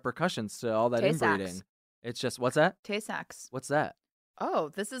genetic repercussions to all that Tay-Sachs. inbreeding. It's just what's that? Tay-Sachs. What's that? Oh,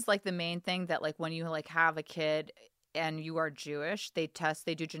 this is like the main thing that like when you like have a kid and you are Jewish, they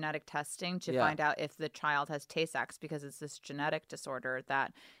do genetic testing to Yeah. find out if the child has Tay-Sachs because it's this genetic disorder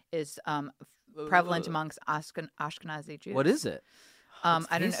that is prevalent amongst Ashkenazi Jews. What is it? I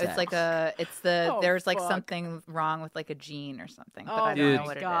don't know. It's like Oh, there's like fuck. something wrong with like a gene or something, but Oh I don't Dude. know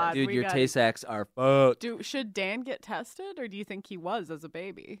what God. it is. Dude, we your got- Tay-Sachs are fucked. Should Dan get tested, or do you think he was as a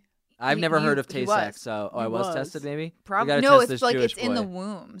baby? I've never heard of he Tay-Sachs, was. so I He was was. tested maybe. We Probably gotta no. test It's this like Jewish it's in the boy.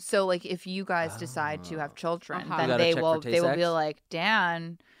 womb. So like if you guys decide to Oh. have children, Uh-huh. We then gotta they check will for they will be Tay-Sachs? like,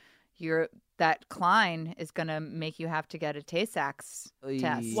 Dan, that Klein is gonna make you have to get a Tay-Sachs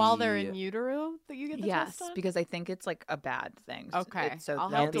test. While they're in Yeah. utero, that you get the Yes, test on? because I think it's like a bad thing. Okay, So I'll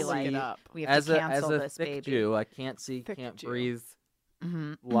they'll have be to look like, it up. we have As to a cancel this thick baby. Jew, I can't see, Thick can't Jew. breathe.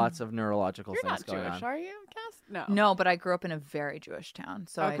 Mhm. Lots of neurological You're things not going Jewish, on. are you, Cass? No. No, but I grew up in a very Jewish town,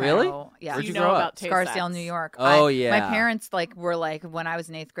 so I Okay. Really? know. Yeah, Where'd you you know grow up? about Scarsdale, Tay-Sachs. New York. Oh, My yeah. parents were like when I was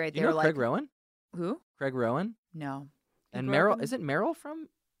in 8th grade. Do They you know were Craig like, Rowan? who? Craig Rowan No. and grew up Meryl. in- Isn't Meryl from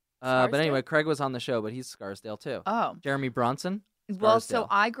But Scarsdale? anyway, Craig was on the show, but he's Scarsdale too. Oh. Jeremy Bronson. Well, so Scarsdale.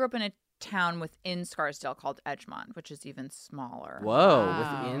 I grew up in a town within Scarsdale called Edgemont, which is even smaller. Whoa,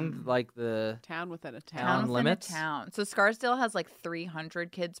 Wow. within like the Town within a town. Town within limits? a town. So Scarsdale has like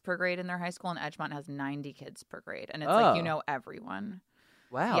 300 kids per grade in their high school, and Edgemont has 90 kids per grade. And it's like you Oh. know everyone.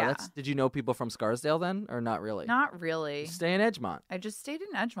 wow. Yeah. Did you know people from Scarsdale then, or not really? Not really. Stay in Edgemont. I just stayed in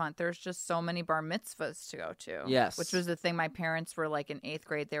Edgemont. There's just so many bar mitzvahs to go to. Yes. Which was the thing my parents were like in 8th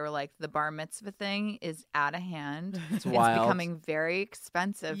grade. They were like, the bar mitzvah thing is out of hand. It's wild. becoming very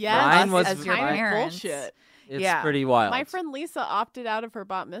expensive. Yes, for Mine us was as your kind of parents. bullshit. It's Yeah. pretty wild. My friend Lisa opted out of her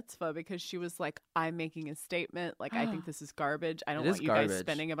bat mitzvah because she was like, I'm making a statement. Like, I think this is garbage. I don't It is want you guys garbage.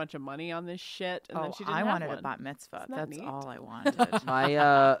 spending a bunch of money on this shit. And then Oh, she didn't I have wanted one. a bat mitzvah. Isn't that That's neat? all I wanted. My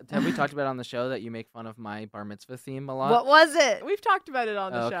have we talked about on the show that you make fun of my bar mitzvah theme a lot? What was it? We've talked about it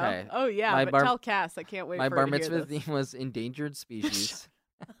on the Okay. show. Oh, yeah. My but bar- tell Cass. I can't wait My for bar her to hear mitzvah this. theme was endangered species.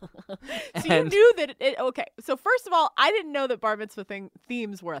 So And- you knew that okay. So first of all, I didn't know that bar mitzvah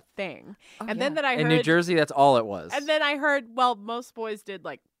themes were a thing. Oh, and then that I heard In New Jersey, that's all it was. and then I heard, well, most boys did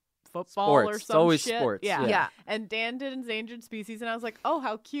like football or Sports. It's some always shit. sports, Yeah. yeah. And Dan did endangered species, and I was like, oh,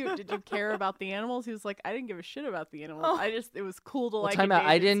 how cute. Did you care about the animals? He was like, I didn't give a shit about the animals. Oh. It was cool to Well, like. time out.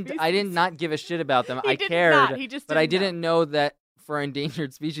 I endangered did species. not give a shit about them. He I did cared, not. He just but I didn't didn't know that for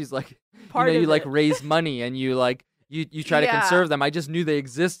endangered species, like Part you of like it. raise money and you like you try to Yeah. conserve them. I just knew they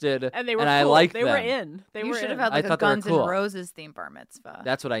existed, And they were I cool. liked They them. were in. They You were should have in. had I like a thought they were Guns cool. N' Roses themed bar mitzvah.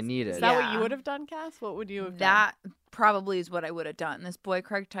 That's what I needed. Is that what Yeah. you would have done, Cass? What would you have done? That probably is what I would have done. This boy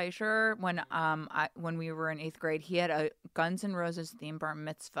Craig Teicher, when we were in 8th grade, he had a Guns N' Roses themed bar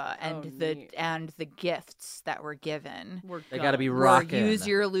mitzvah, and neat. the gifts that were given They got to be were rocking. Use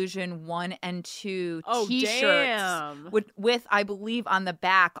Your Illusion 1 and 2 Oh, T-shirts damn. with I believe on the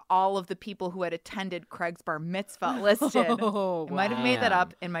back all of the people who had attended Craig's bar mitzvah listed. Oh, I might have made that Damn.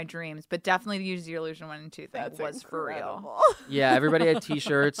 up in my dreams, but definitely the Use Your Illusion 1 and 2 thing That's was for real. incredible. Yeah, everybody had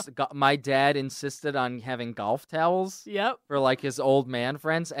T-shirts. My dad insisted on having golf towels Yep. for like his old man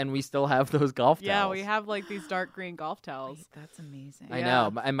friends, and we still have those golf towels. Yeah, we have like these dark green golf towels. Wait, that's amazing. I Yeah.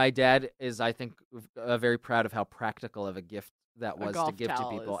 know, and my dad is, I think, very proud of how practical of a gift that A was to golf give to towel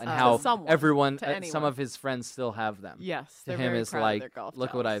people, is, and to how someone, everyone, to some anyone. of his friends still have them. Yes, To they're him, very is proud of like, their golf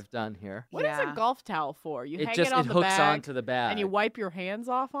look what towels. I've done here. What is Yeah. a golf towel for? You It hang just it on the hooks bag, onto the bag, and you wipe your hands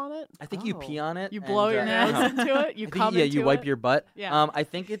off on it. I think you pee on it. You and, blow your nose into it. You I think, come yeah, into you wipe it. your butt. Yeah. I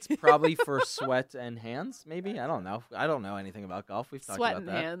think it's probably for sweat and hands. Maybe I don't know. I don't know anything about golf. We've talked sweat about and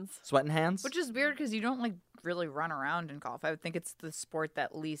that. hands. Sweat and hands. Which is weird because you don't like really run around in golf. I would think it's the sport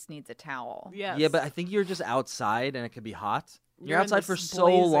that least needs a towel. Yes. Yeah, but I think you're just outside and it could be hot. You're in outside the for so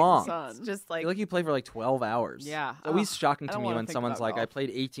blazing long. sun. It's just I like feel like you play for like 12 hours. Yeah. It's always Ugh. shocking I to don't me wanna when think someone's about like, I golf.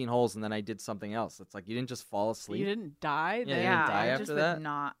 played 18 holes and then I did something else. It's like, you didn't just fall asleep. You didn't die. Yeah, then? you didn't die I after just that? would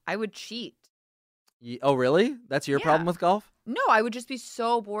not. I would cheat. Oh, really? That's your Yeah. problem with golf? No, I would just be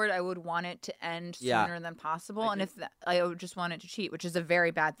so bored. I would want it to end Yeah. sooner than possible, and I would just want it to cheat, which is a very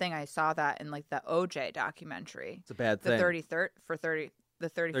bad thing. I saw that in like the OJ documentary, It's a bad the thing. 30 for 30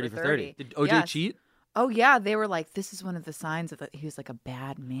 30 for for 30. 30. Did OJ Yes. cheat? Oh yeah, they were like, this is one of the signs of that he was like a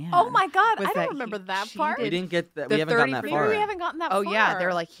bad man. Oh my God, Was I that don't remember he that part. We cheated? didn't get that. The We haven't gotten 30 that for Maybe far. we in. haven't gotten that Oh far. yeah, they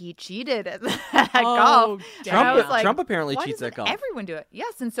were like he cheated at Oh, golf. And Trump, I was like, Trump apparently why cheats doesn't at golf. everyone do it?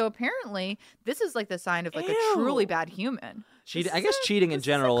 Yes, and so apparently this is like the sign of like a Ew. truly bad human. Cheating. This I guess is a- cheating in this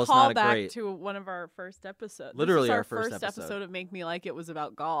general is is a not a callback great. to one of our first episodes. Literally this is our first episode episode. of Make Me Like It was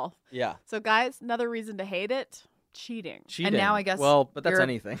about golf. Yeah, So guys, another reason to hate it: cheating. cheating. And now I guess Well, but that's your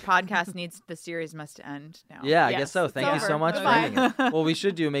anything. podcast needs the series must end now. Yeah, I Yes, guess so. it's Thank you so over. much for Bye. ending it. Well, we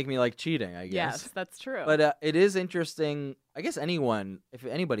should do Make Me Like Cheating, I guess. Yes, that's true. But it is interesting. I guess if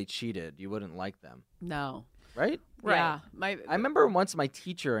anybody cheated, you wouldn't like them, no, right? Right. Yeah, I remember once my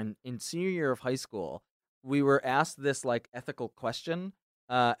teacher in senior year of high school, we were asked this like ethical question,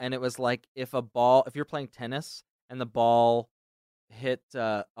 and it was like if you're playing tennis and the ball hit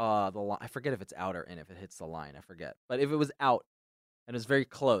the line, I forget if it's out or in. If it hits the line, I forget. But if it was out and it was very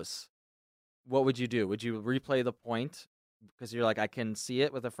close, what would you do? Would you replay the point because you're like, I can see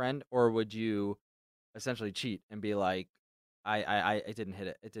it with a friend, or would you essentially cheat and be like, I didn't hit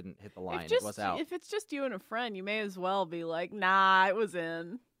it. It didn't hit the line. It was out. If it's just you and a friend, you may as well be like, "Nah, it was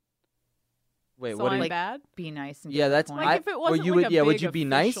in." Wait, so what do I'm you? bad. Be nice and Yeah, get the that's point. Like, if it wasn't you like would a would big you be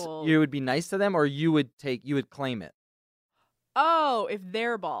official- nice? You would be nice to them, or you would claim it. Oh, if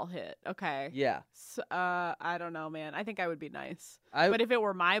their ball hit, okay. Yeah, So, I don't know, man. I think I would be nice. I But if it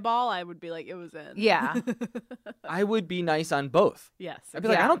were my ball, I would be like, it was in. Yeah. I would be nice on both. Yes. I'd be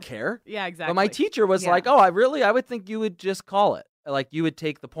like, I Yeah. don't care. Yeah, exactly. But my teacher was Yeah. like, oh, I would think you would just call it, like you would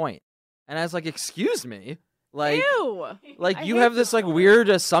take the point, and I was like, excuse me. Like, Ew. like I you hate have this this like word. weird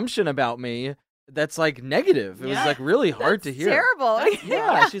assumption about me that's like negative. It was Yeah. like really hard to hear. Terrible.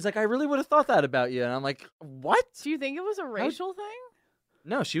 Yeah, she's like, I really would have thought that about you, and I'm like, what? Do you think it was a racial thing?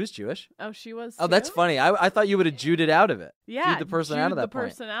 No, she was Jewish. Oh, she was. Oh, that's too? funny. I thought you would have Jewed it out of it. Yeah, Jewed the person out of Jewed that the point.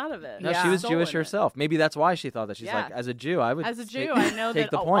 person out of it. No, Yeah. she was Stolen Jewish it. herself. Maybe that's why she thought that. She's Yeah. like, as a Jew, I would. As a take- Jew, I know take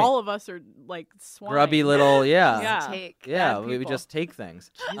that the point. all of us are like swine. grubby little, yeah. Yeah. Take. Yeah, bad we would people. just take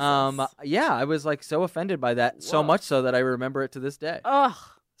things. Jesus. Yeah, I was like so offended by that, so Whoa. much so that I remember it to this day. Ugh.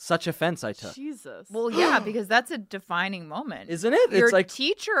 Such offense I took. Jesus. Well, yeah, because that's a defining moment. Isn't it? Your It's like,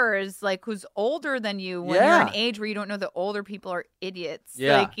 teacher is like who's older than you when you're Yeah. an age where you don't know that older people are idiots.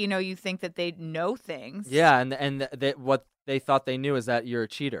 Yeah. Like, you think that they know things. yeah, and what they thought they knew is that you're a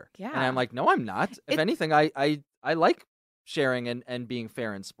cheater. Yeah. And I'm like, no, I'm not. If It- anything, I like sharing and being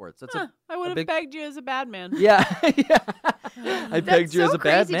fair in sports. That's Huh, I would have big- begged you as a bad man. yeah, yeah. I That's pegged you so as a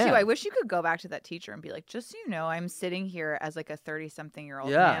bad crazy man. too. I wish you could go back to that teacher and be like, just so you know, I'm sitting here as like a 30-something-year-old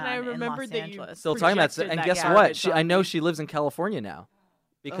Yeah. man And I in remembered Los that you Angeles. Still talking about projected and that guess garbage what? on I know me. she lives in California now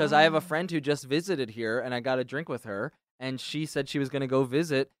because I have Oh. a friend who just visited here, and I got a drink with her, and she said she was going to go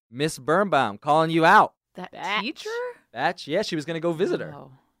visit Miss Birnbaum, calling you out. That Batch. teacher? Batch, yeah, she was going to go visit her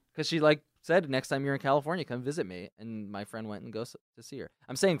Oh. because she like said next time you're in California, come visit me. And my friend went and goes to see her.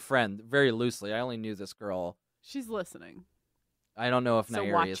 I'm saying friend very loosely. I only knew this girl. She's listening. I don't know if So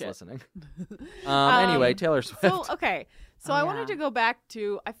Nairi watch is it. listening. Anyway, Taylor Swift. So okay. So Oh, I yeah. wanted to go back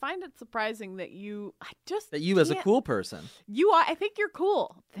to. I find it surprising that you. I just that you as a can't- cool person, You are. I think you're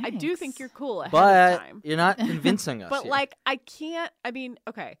cool. I do Thanks. think you're cool ahead of but time. you're not convincing us. But here. like, I can't. I mean,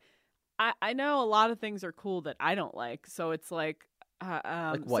 okay. I know a lot of things are cool that I don't like. So it's like. Like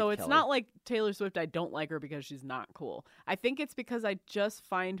what, so it's Kelly? not like Taylor Swift. I don't like her because she's not cool. I think it's because I just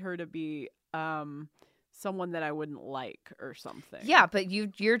find her to be someone that I wouldn't like or something. Yeah, but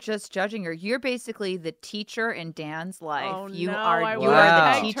you're just judging her. You're basically the teacher in Dan's life. Oh, you no, are I you would've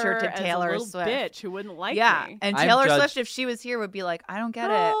are pegged the teacher her to as a Taylor little Swift. bitch who wouldn't like Yeah, me. and I'm Taylor judged- Swift, if she was here, would be like, I don't get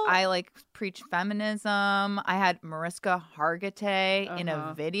No. it. I like preach feminism. I had Mariska Hargitay in a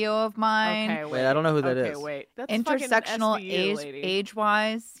Uh-huh. video of mine. Okay, Wait, I don't know who that okay, is. wait. That's Intersectional fucking SVU, age lady. age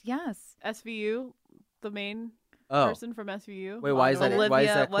wise, yes. SVU, the main Oh, person from SVU. wait, why is that? Why is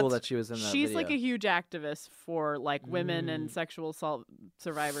Olivia, that cool what's- that she was in that She's video? like a huge activist for like women and Mm. sexual assault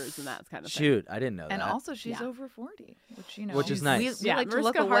survivors and that kind of thing. Shoot, I didn't know And that. also, she's Yeah. over 40, which Which is nice. We Yeah, like to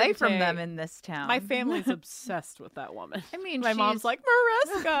look Mariska away from Hargitay- them in this town. My family's obsessed with that woman. I mean, My mom's she's- like,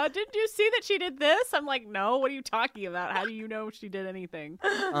 Mariska, didn't you see that she did this? I'm like, no, what are you talking about? How do you know she did anything?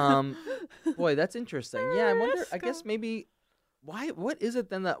 Boy, that's interesting. Yeah, I wonder. I Mariska. guess maybe. Why? What is it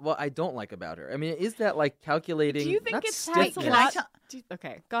then that I don't like about her? I mean, is that like calculating? Do you think not it's has stickness. a Can I lot? tell-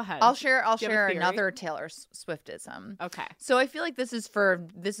 Okay, go ahead. I'll share. I'll Do you have a share theory? another Taylor Swiftism. Okay. So I feel like this is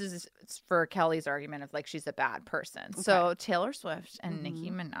for Kelly's argument of like she's a bad person. So Taylor Swift and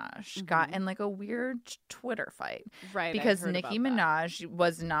Nicki Minaj got in like a weird Twitter fight Right. I because heard Nicki about that. Minaj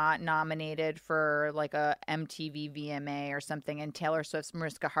was not nominated for like a MTV VMA or something, and Taylor Swift's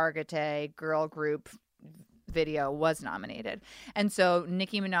Mariska Hargitay girl group video was nominated. And so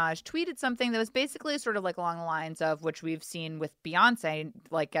Nicki Minaj tweeted something that was basically sort of like along the lines of which we've seen with Beyonce,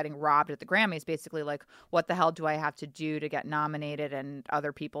 like getting robbed at the Grammys, basically like, what the hell do I have to do to get nominated? And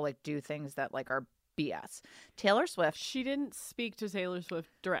other people like do things that like are BS. Taylor Swift. She didn't speak to Taylor Swift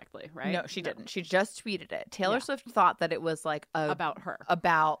directly, right? No, she didn't. She just tweeted it. Taylor Yeah. Swift thought that it was like About her.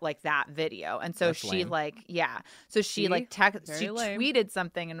 about like that video, and so That's she lame. like so she See? like Very she lame. tweeted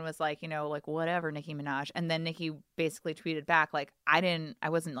something and was like, like whatever, Nicki Minaj, and then Nicki basically tweeted back like, I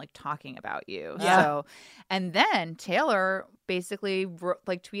wasn't like talking about you. Yeah. So and then Taylor basically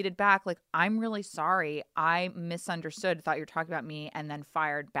like tweeted back like, I'm really sorry, I misunderstood, thought you were talking about me, and then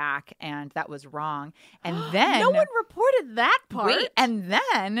fired back, and that was wrong. And then no one reported that part. Wait, and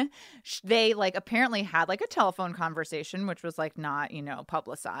then they like apparently had like a telephone conversation, which was like not,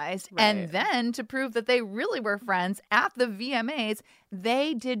 publicized. And Right. then to prove that they really were friends at the VMAs,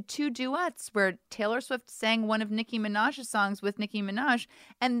 they did 2 duets where Taylor Swift sang one of Nicki Minaj's songs with Nicki Minaj,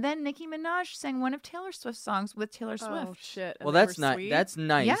 and then Nicki Minaj sang one of Taylor Swift's songs with Taylor Swift. Oh shit. And Well, they that's were not. sweet? That's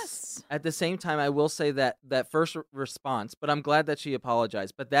nice. Yes. At the same time, I will say that first response, but I'm glad that she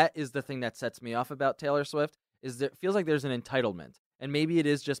apologized. But that is the thing that sets me off about Taylor Swift. Is there feels like there's an entitlement, and maybe it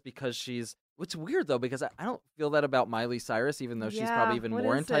is just because she's. It's weird though because I don't feel that about Miley Cyrus, even though she's probably even what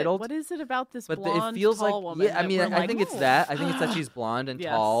more is it? entitled. What is it about this But blonde, it feels tall like woman? yeah. I that mean, we're I like, think it's "Ooh." that. I think it's that she's blonde and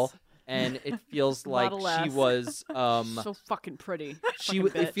Yes. tall, and it feels like Model she S. was. So fucking pretty. She.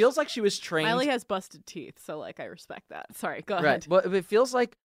 Fucking It bitch. feels like she was trained. Miley has busted teeth, so like I respect that. Sorry, go Right, ahead. but it feels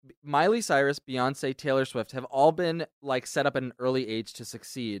like Miley Cyrus, Beyonce, Taylor Swift have all been like set up at an early age to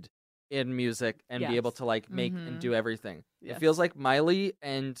succeed in music and be Yes. able to like make Mhm. and do everything. Yes. It feels like Miley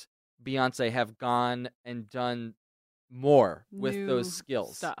and Beyonce have gone and done more with New those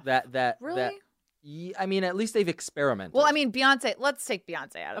skills. stuff. Really? I mean, at least they've experimented. Well, I mean, Beyonce. Let's take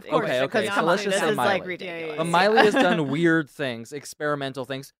Beyonce out of Of the course, equation, okay, 'cause so come let's on, just this say is like Miley. ridiculous. But Miley has done weird things, experimental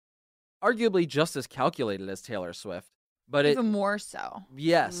things, arguably just as calculated as Taylor Swift. But it, even more so.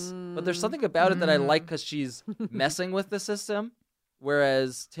 yes, but there's something about it that I like Mm. because she's messing with the system,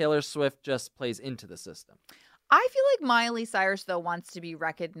 whereas Taylor Swift just plays into the system. I feel like Miley Cyrus though wants to be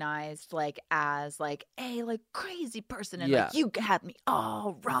recognized like as like a like crazy person and Yeah. like you had me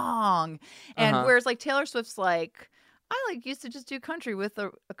all wrong. And Uh-huh. whereas like Taylor Swift's like I like used to just do country with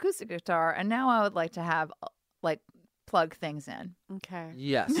the acoustic guitar and now I would like to have like plug things in. Okay.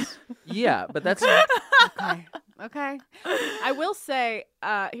 Yes, yeah, but that's Okay. Okay. I will say,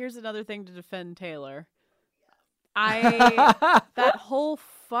 here's another thing to defend Taylor. That whole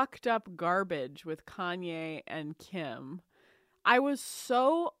fucked up garbage with Kanye and Kim. I was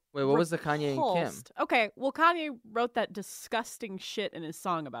so Wait, what was the Kanye and Kim? repulsed. Okay, well, Kanye wrote that disgusting shit in his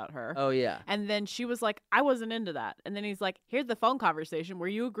song about her. Oh yeah, And then she was like, I wasn't into that. And then he's like, here's the phone conversation where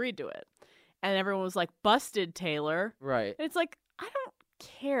you agreed to it. And everyone was like, busted, Taylor. right. And it's like, I don't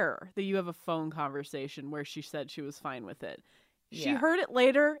care that you have a phone conversation where she said she was fine with it. She Yeah. heard it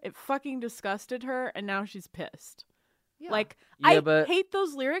later, it fucking disgusted her, and now she's pissed. Yeah. Like, Yeah, I but hate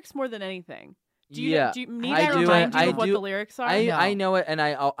those lyrics more than anything. Do you, yeah, do you need I to do, remind I you of what do- the lyrics are? I know it, and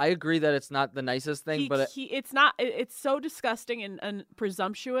I agree that it's not the nicest thing, but it's not. It's so disgusting and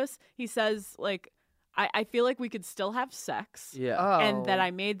presumptuous. He says like, I feel like we could still have sex, yeah, and that Oh.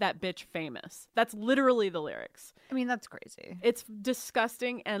 I made that bitch famous. That's literally the lyrics. I mean that's crazy. It's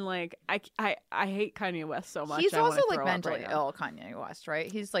disgusting, and like I hate Kanye West so much. He's I wanna also like throw up mentally right now. ill, Kanye West, right?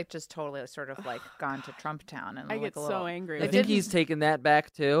 He's like just totally sort of like gone to Trump town and I like get a so little... angry. I with think it. he's taken that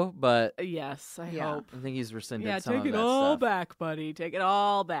back too, but Yes, I Yeah. hope. I think he's rescinded Yeah, some take of it that all stuff. back, buddy. Take it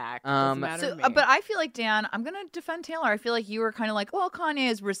all back. Doesn't matter So, to me. but I feel like Dan, I'm gonna defend Taylor. I feel like you were kind of like, well, Kanye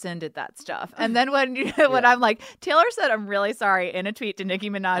has rescinded that stuff, and then when when I'm like, Taylor said, "I'm really sorry" in a tweet to Nicki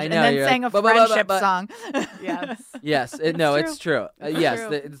Minaj, I and know, then you're sang like, a "But, but, but, friendship but." song. Yes. Yes, it's true. It's Yes,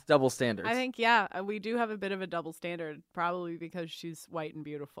 true. it's double standards. I think, we do have a bit of a double standard, probably because she's white and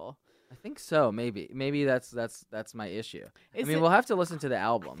beautiful. I think so. Maybe that's my issue. Is I mean, it- we'll have to listen to the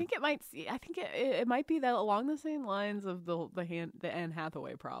album. I think it might. I think it might be that along the same lines of the Anne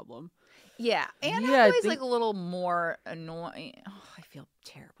Hathaway problem. Yeah, Anne Yeah, I Hathaway's think- like a little more annoying. Oh, I feel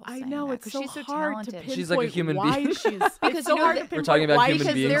terrible. I saying know that, it's 'cause so she's so hard talented. to pinpoint She's like a human why being. she's Because, it's so you know, hard to we're pinpoint talking about why human she's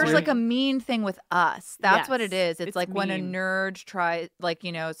Because beings there's here. like a mean thing with us. That's what it Yes, is. It's it's like when a mean. nerd tries, like,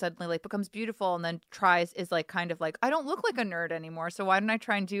 you know, suddenly like becomes beautiful and then tries is like kind of like, I don't look like a nerd anymore. So why don't I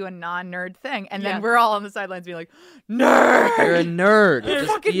try and do a non-nerd thing? And then Yes. we're all on the sidelines being like, nerd. You're a nerd. You Just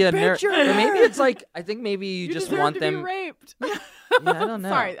fucking be a bitch, nerd. you're a But maybe nerd. it's like I think maybe you just deserve want to them. be raped. I don't know.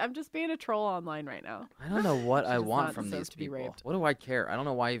 Sorry, I'm just being a troll online right now. I don't know what I does want not from deserve these to be people. raped. What do I care? I don't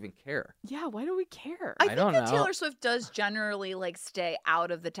know why I even care. Yeah, why do we care? I I think don't that know. Taylor Swift does generally like stay out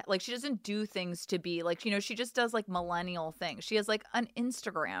of the like she doesn't do things to be like, you know, she just does like millennial things. She has like an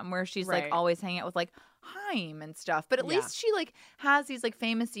Instagram where she's Right. like always hanging out with like Haim and stuff. But at Yeah. least she like has these like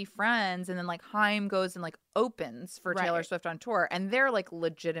famousy friends, and then like Haim goes and like opens for Taylor Right. Swift on tour, and they're like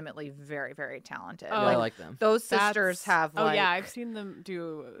legitimately very, very talented. Oh, Yeah, I like them. those That's- sisters have like Oh yeah, I've seen them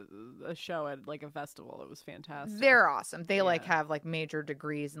do a show at like a festival. It was fantastic. they're awesome. They like Yeah. have like major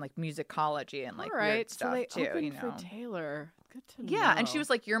degrees in like musicology and like all right. weird stuff so they too. opened You know. for Taylor. Good to know. Yeah, and she was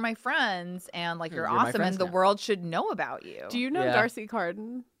like, "You're my friends, and like you're You're my awesome, friends and the now." world should know about you." Do you know Yeah. Darcy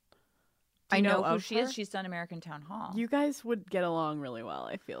Carden? Do I you know who of she her? is. She's done American Town Hall. You guys would get along really well.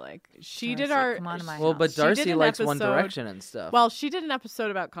 I feel like she Darcy, did our. come on to my Well, but house. She did Darcy an likes One episode- Direction and stuff. Well, she did an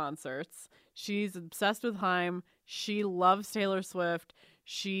episode about concerts. She's obsessed with Haim. She loves Taylor Swift.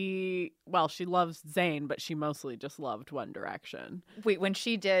 She loves Zayn, but she mostly just loved One Direction. Wait, when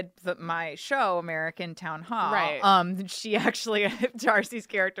she did my show, American Town Hall, Right. she actually Darcy's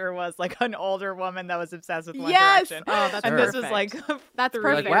character was like an older woman that was obsessed with One Yes! Direction. Oh, that's and this was perfect. like That's three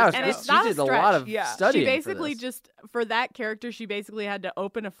perfect. like, wow, years and ago. it's she not did a a stretch. lot of Yeah. studying. She basically for this. just for that character, she basically had to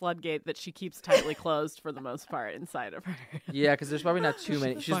open a floodgate that she keeps tightly closed for the most part inside of her. Yeah, because there's probably not too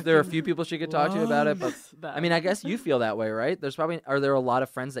many. She There are a fucking few people she could talk to about it, but loves I mean, I guess you feel that way, right? Are there a lot of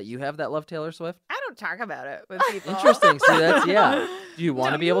friends that you have that love Taylor Swift? I don't don't talk about it with people. Interesting. See, that's Do you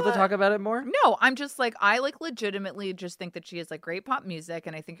want to be able to talk about it more? No, I'm just like, I like legitimately just think that she has like great pop music,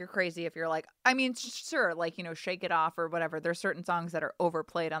 and I think you're crazy if you're like, I mean, sure, like, you know, Shake It Off or whatever. There's certain songs that are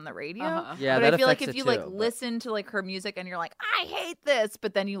overplayed on the radio. Yeah, but that I feel like affects if it you like too, but- listen to like her music and you're like, I hate this,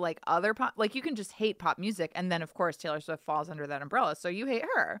 but then you like other pop, like you can just hate pop music, and then of course Taylor Swift falls under that umbrella, so you hate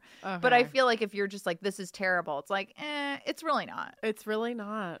her. But I feel like if you're just like, this is terrible, it's like, it's really not. It's really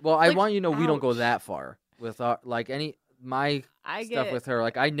not. Well, I Like, want you to know we don't go ouch. that far with like my I get stuff it. with her.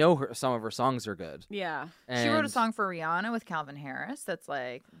 Like I know some of her songs are good. Yeah. She wrote a And- song for Rihanna with Calvin Harris. That's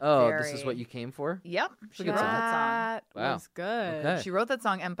like, Oh, very... this is what you came for? Yep, she Look wrote at that That Wow. was good. Okay. She wrote that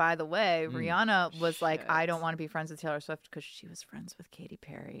song, and by the way, Rihanna was like, I Shit. don't want to be friends with Taylor Swift because she was friends with Katy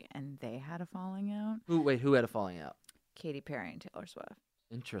Perry, and they had a falling out. Who had a falling out? Katy Perry and Taylor Swift.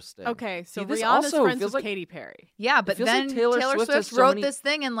 Interesting. Okay, so See, this Rihanna's also friends feels with like- Katy Perry. Yeah, but feels then like Taylor Taylor Swift Swift has so wrote many- this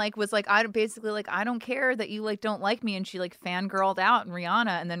thing and like was like, I basically like, I don't care that you like don't like me, and she like fangirled out and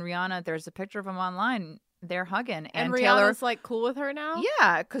Rihanna, and then Rihanna, there's a picture of them online, they're hugging, And Taylor, Rihanna's like cool with her now?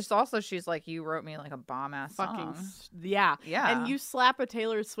 yeah, because also she's like, you wrote me like a bomb ass Fucking song. yeah. Yeah. And you slap a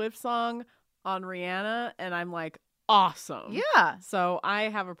Taylor Swift song on Rihanna and I'm like, awesome. Yeah, So I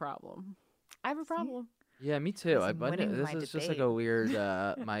have a problem. I have a problem. Yeah, me too. I'm But winning this my is just like debate. a weird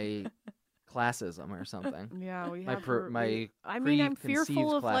my classism or something. Yeah, we My have per- her- my we- I mean, I'm preconceived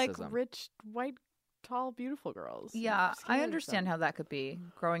fearful of like classism. rich, white, tall, beautiful girls. yeah, Just I can't understand them. how that could be.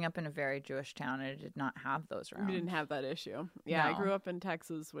 Growing up in a very Jewish town, I did not have those around. We didn't have that issue. Yeah, I No. grew up in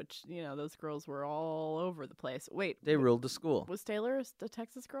Texas, which, you know, those girls were all over the place. Wait, They ruled the school. was Taylor a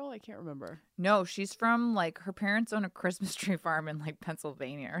Texas girl? I can't remember. No, she's from like her parents own a Christmas tree farm in like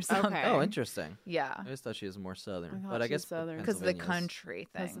Pennsylvania or something. Okay. Oh, interesting. Yeah, I just thought she was more southern, I thought but I she was guess southern. because of the Pennsylvania's- country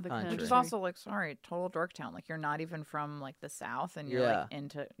Because thing. of the Country. Which is Country. also like, sorry, total dork town. Like you're not even from like the South, and you're Yeah. like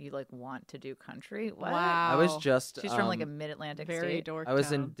into you like want to do country. What? Wow. I was just She's from like a um, mid-Atlantic very state. dork. I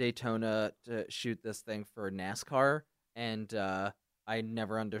was in town. Daytona to shoot this thing for NASCAR, and I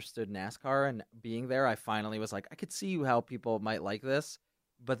never understood NASCAR. And being there, I finally was like, I could see how people might like this,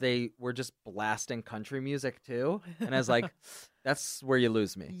 but they were just blasting country music too, and I was like, that's where you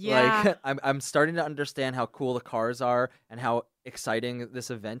lose me. Yeah. Like, I'm starting to understand how cool the cars are and how exciting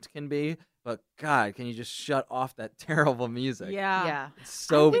this event can be, but God, can you just shut off that terrible music? Yeah. Yeah, It's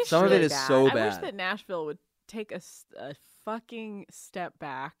so wish some of it really is bad. so I bad. wish that Nashville would take a fucking step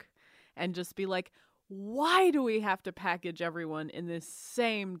back and just be like, why do we have to package everyone in this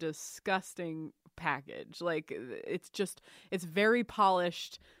same disgusting package? Like, it's very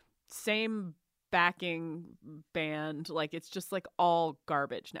polished, same backing band. Like, it's just like all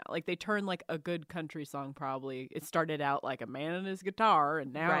garbage now. Like, they turn like a good country song probably. It started out like a man and his guitar,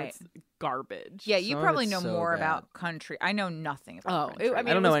 and now Right. it's garbage. yeah. You Some of probably it's know so more bad. about country. I know nothing about Oh, country. I mean, I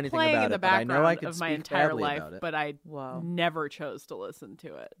don't it know was anything playing about in the it, but I know I background could of my speak entire badly life, about it. but I Whoa. never chose to listen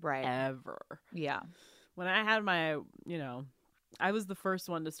to it. Right. Ever. Yeah. When I had my, I was the first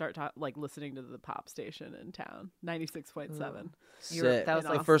one to start listening to the pop station in town, 96.7. You were- Sick. that was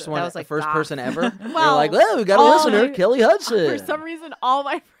In like the first Austin. one, That was like the first goth. person ever. They're Well, like, "Oh, we got a all listener, my- Kelly Hudson." For some reason, all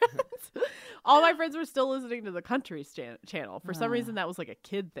my friends were still listening to the country channel. For some reason, that was like a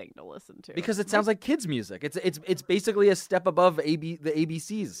kid thing to listen to. Because it sounds like kids' music. It's basically a step above the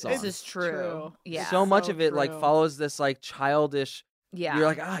ABC's song. This is true. true. Yeah. So much So of it like true. follows this like childish. Yeah. You're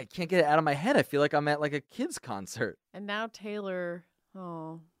like, I can't get it out of my head. I feel like I'm at like a kids concert. And now Taylor,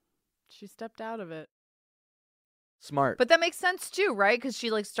 she stepped out of it. Smart. But that makes sense too, right? Because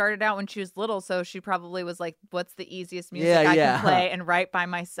she like started out when she was little, so she probably was like, "What's the easiest music Yeah, I yeah. can play and write by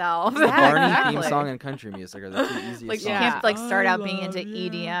myself?" The Barney theme Exactly. song and country music are the two easiest Like you songs. can't like start I out being into love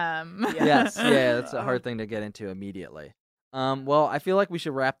you. EDM. Yes, yeah, that's a hard thing to get into immediately. Well, I feel like we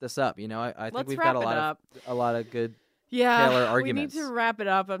should wrap this up. I think Let's we've wrap got it up. a lot of good. Yeah, Taylor we arguments. need to wrap it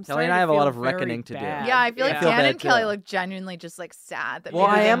up. I'm Kelly and starting I to have a lot feel of very reckoning to do. bad. Yeah, I feel like I feel Dan bad, and Kelly too. look genuinely just like sad that Well,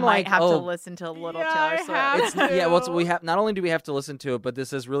 maybe I they am, might like, have to oh. listen to a little Yeah, Taylor I Swift. have It's yeah. Well, to. we have not only do we have to listen to it, but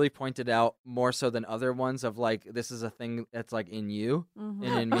this is really pointed out more so than other ones of like this is a thing that's like in you Mhm.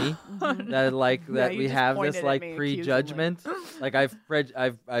 and in me Mhm. that like Yeah, that you we just have pointed this at like me prejudgment. Like I've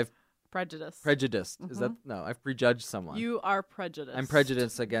Prejudice. prejudiced. Is that Mhm. no? I've prejudged someone. You are prejudiced. I'm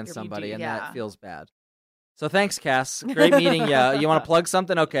prejudiced against You're somebody, BD. and Yeah. that feels bad. So thanks, Cass. Great meeting you. You want to plug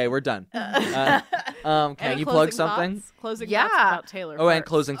something? Okay, we're done. Can Any you plug closing something? thoughts? Closing Yeah. thoughts about Taylor. Oh, and first.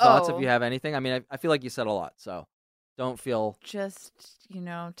 closing thoughts if Oh. you have anything. I mean, I feel like you said a lot, so don't feel. Just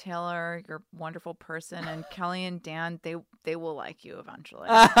Taylor, you're a wonderful person, and Kelly and Dan, they will like you eventually.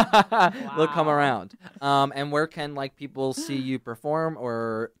 They'll come Wow. around. And where can like people see you perform,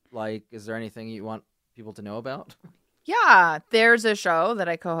 or like, is there anything you want people to know about? Yeah, there's a show that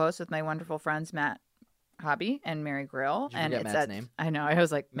I co-host with my wonderful friends Matt Hobby and Mary Grill, Did you and forget it's Matt's at, name? I know, I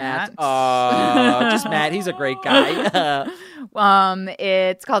was like Matt. Matt. Oh, just Matt. He's a great guy.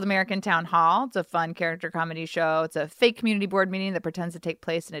 It's called American Town Hall. It's a fun character comedy show. It's a fake community board meeting that pretends to take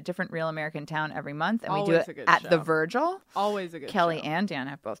place in a different real American town every month, and we do Always a it good at the show. Virgil. Always a good Kelly show. and Dan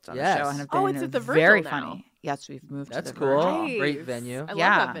have both done Yes. the show and have Oh, been it's at the Virgil very now. funny. Yes, we've moved That's to the cool. Virgil. Nice. Great venue. I love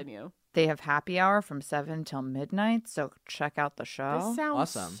Yeah. that venue. They have happy hour from 7 till midnight, so check out the show. This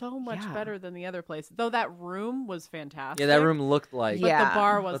sounds Awesome. so much Yeah. better than the other place. Though that room was fantastic. Yeah, that room looked like. But Yeah. the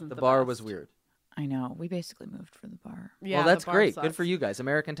bar but wasn't the bar was best. weird. I know. We basically moved for the bar. Yeah, well, that's the bar great. Good sucks. for you guys.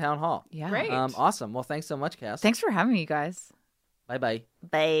 American Town Hall. Yeah. Great. Awesome. Well, thanks so much, Cass. Thanks for having me, guys. Bye bye.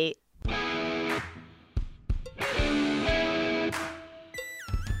 Bye.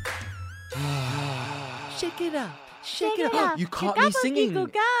 Shake it up. Shake it up. You caught me singing. You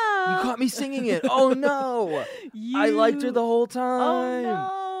caught me singing it. Oh no. I liked her the whole time. Oh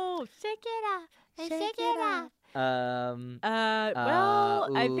no! Shake it up. Shake it up. Well,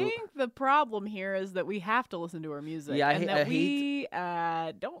 I ooh. think the problem here is that we have to listen to her music. Yeah, and I that hate-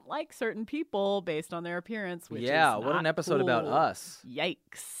 we don't like certain people based on their appearance. Which Yeah, is what an not episode about cool. us.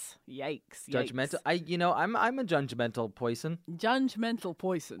 Yikes! Yikes! Judgmental. Yikes. I'm a judgmental poison. Judgmental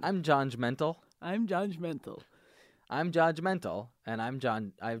poison. I'm judgmental. I'm judgmental. I'm judgmental, and I'm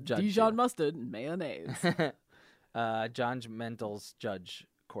John. I've judged Dijon you. mustard and mayonnaise. John Mental's judge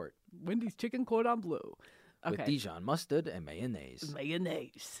court Wendy's chicken cordon bleu. with Okay. Dijon mustard and mayonnaise.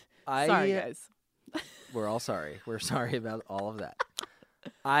 Mayonnaise. I Sorry, guys. We're all sorry. We're sorry about all of that.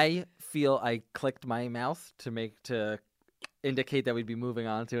 I feel I clicked my mouth to indicate that we'd be moving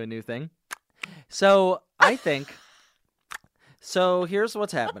on to a new thing. So I think. So here's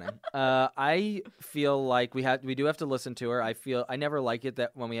what's happening. I feel like we do have to listen to her. I never like it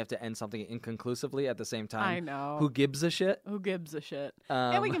that when we have to end something inconclusively at the same time. I know. Who gives a shit? Who gives a shit?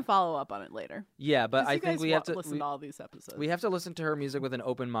 And we can follow up on it later. Yeah, but 'Cause I you think guys we have to listen to all these episodes. we have to listen to her music with an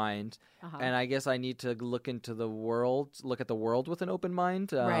open mind, Uh-huh. and I guess I need to look at the world with an open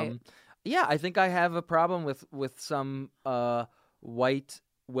mind. Right. Yeah, I think I have a problem with some white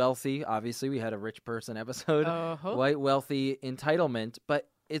wealthy. Obviously, we had a rich person episode. Uh-huh. White wealthy entitlement, but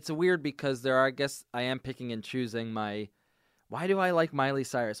it's weird because I guess I am picking and choosing my. Why do I like Miley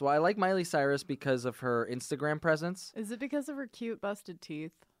Cyrus? Well, I like Miley Cyrus because of her Instagram presence, Is it because of her cute busted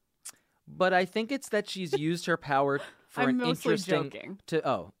teeth? but I think it's that she's used her power for I'm an mostly interesting joking. for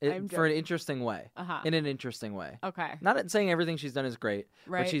I'm an joking. interesting way. Uh-huh. In an interesting way. Okay. Not saying everything she's done is great,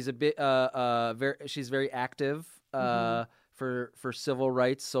 Right. but she's a bit she's very active for civil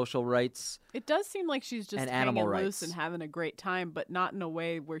rights, social rights. It does seem like she's just And hanging animal loose rights. and having a great time, but not in a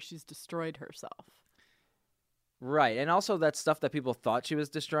way where she's destroyed herself. Right. And also that stuff that people thought she was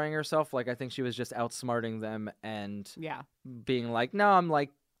destroying herself, like I think she was just outsmarting them and Yeah. being like, "No, I'm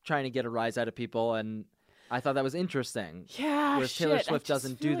like trying to get a rise out of people," and I thought that was interesting. Yeah. Whereas Taylor shit. I Swift just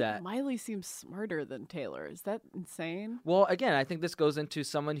doesn't feel do like that. Miley seems smarter than Taylor. Is that insane? Well, again, I think this goes into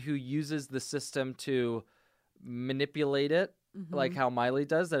someone who uses the system to manipulate it, Mm-hmm. like how Miley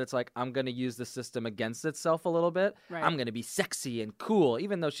does, that it's like, I'm going to use the system against itself a little bit. Right. I'm going to be sexy and cool,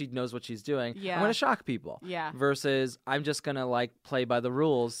 even though she knows what she's doing. Yeah. I'm going to shock people. Yeah. Versus, I'm just going to like play by the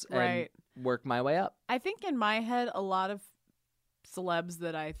rules and Right. work my way up. I think in my head, a lot of celebs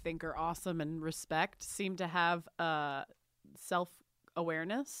that I think are awesome and respect seem to have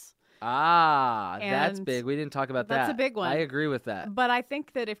self-awareness. Ah, that's And big. We didn't talk about that. that's a big one. I agree with that. But I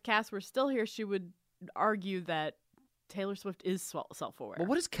think that if Cass were still here, she would argue that Taylor Swift is self-aware. Well,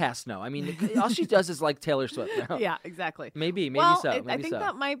 what does Cass know? I mean, all she does is like Taylor Swift now. Yeah, exactly. Maybe well, so. I think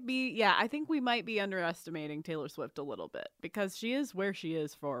that might be, I think we might be underestimating Taylor Swift a little bit because she is where she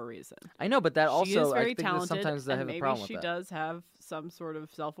is for a reason. I know, but that She also, is I very think that talented, sometimes I and have maybe a problem she with that. does have some sort of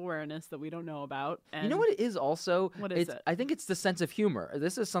self-awareness that we don't know about. And You know what it is also? What is it? I think it's the sense of humor.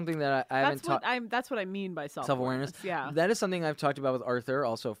 This is something that I haven't talked. That's what I mean by Self-awareness. Yeah. That is something I've talked about with Arthur,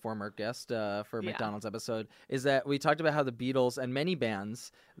 also a former guest for Yeah. McDonald's episode, is that we talked about how the Beatles and many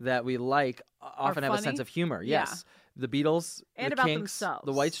bands that we like often have a funny? sense of humor. Yeah. Yes. The Beatles, And the about Kinks, the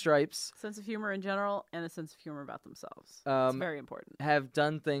themselves. White Stripes Sense of humor in general and a sense of humor about themselves. It's very important. have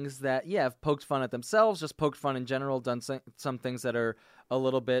done things that, have poked fun at themselves, just poked fun in general, done some things that are a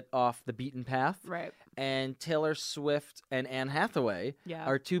little bit off the beaten path. Right. And Taylor Swift and Anne Hathaway Yeah.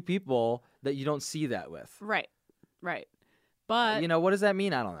 are two people that you don't see that with. Right. Right. But What does that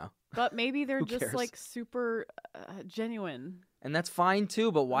mean? I don't know. but maybe they're Who just cares? like super genuine. And that's fine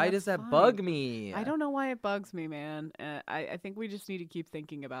too, but why does That's that fine. bug me? I don't know why it bugs me, man. I think we just need to keep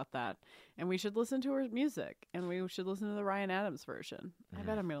thinking about that. And we should listen to her music. And we should listen to the Ryan Adams version. I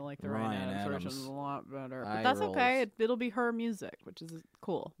bet I'm going to like the Ryan Adams version a lot better. But Eye that's rolls. okay. It'll be her music, which is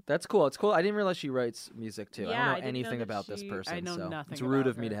cool. That's cool. It's cool. I didn't realize she writes music too. Yeah, I I don't know didn't know anything that about this person. I know so nothing it's rude about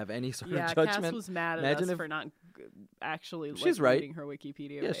of me her. to have any sort Yeah, of judgment. Cass was mad at Imagine us if- for not actually She's right. reading her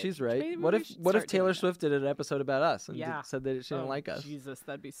Wikipedia. Yeah, page. she's right. Maybe What we if should what if start doing Taylor that. Swift did an episode about us and Yeah. said that she didn't Oh, like us? Jesus,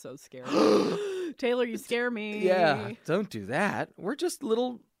 that'd be so scary. Taylor, you scare me. Yeah, don't do that. We're just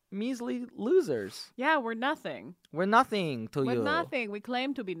little measly losers. Yeah, we're nothing. We're nothing to We're you. nothing. We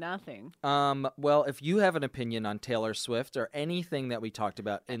claim to be nothing. Well, if you have an opinion on Taylor Swift or anything that we talked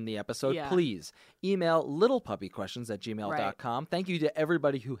about in the episode, Yeah. please email littlepuppyquestions@gmail.com. Thank you to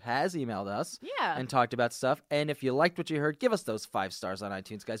everybody who has emailed us Yeah. and talked about stuff. And if you liked what you heard, give us those 5 stars on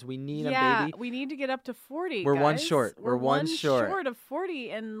iTunes, guys. We need them, yeah, baby. we need to get up to 40. We're one guys. short. We're one short. short of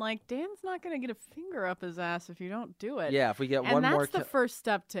 40, and like Dan's not gonna get a finger up his ass if you don't do it. Yeah, if we get and one that's more. the first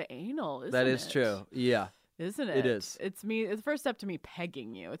step to anal, isn't That is it? true. Yeah. Isn't it? It is. It's me. It's the first step to me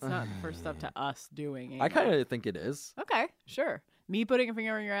pegging you. It's not the first step to us doing anal. I kind of think it is. Okay, sure. Me putting a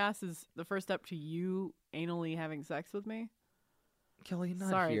finger in your ass is the first step to you anally having sex with me. Kelly, not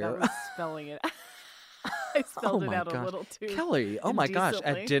Sorry, here. that was spelling it. I spelled Oh it my out gosh. a little too. Kelly, oh my gosh,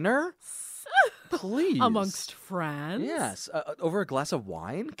 indecently. at dinner? Please. Amongst friends. Yes, over a glass of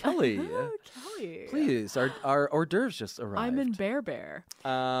wine? Kelly. Kelly. Please, our hors d'oeuvres just arrived. I'm in Bear.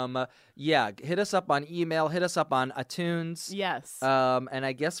 Yeah, hit us up on email, hit us up on iTunes. Yes. And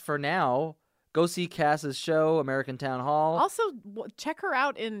I guess for now, go see Cass's show, American Town Hall. Also, check her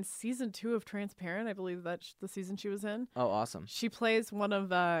out in season 2 of Transparent. I believe that's the season she was in. Oh, awesome. She plays one of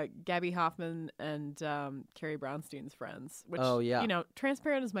Gabby Hoffman and Carrie Brownstein's friends. Which, Oh, yeah. You know,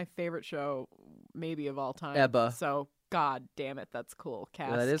 Transparent is my favorite show, maybe of all time. Ebba. So, god damn it, that's cool.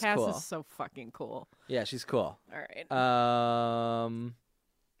 Cass. That is Cass cool. is so fucking cool. Yeah, she's cool. All right.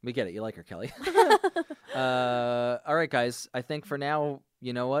 We get it. You like her, Kelly. All right, guys. I think for now,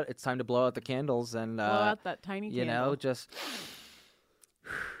 you know what? It's time to blow out the candles and, Blow out that tiny you candle. know, just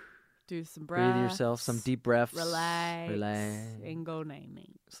do some breaths. breathe yourself some deep breaths. Relax. Relax. And go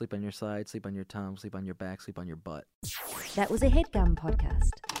night-night. Sleep on your side, sleep on your tongue, sleep on your back, sleep on your butt. That was a headgum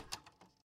podcast.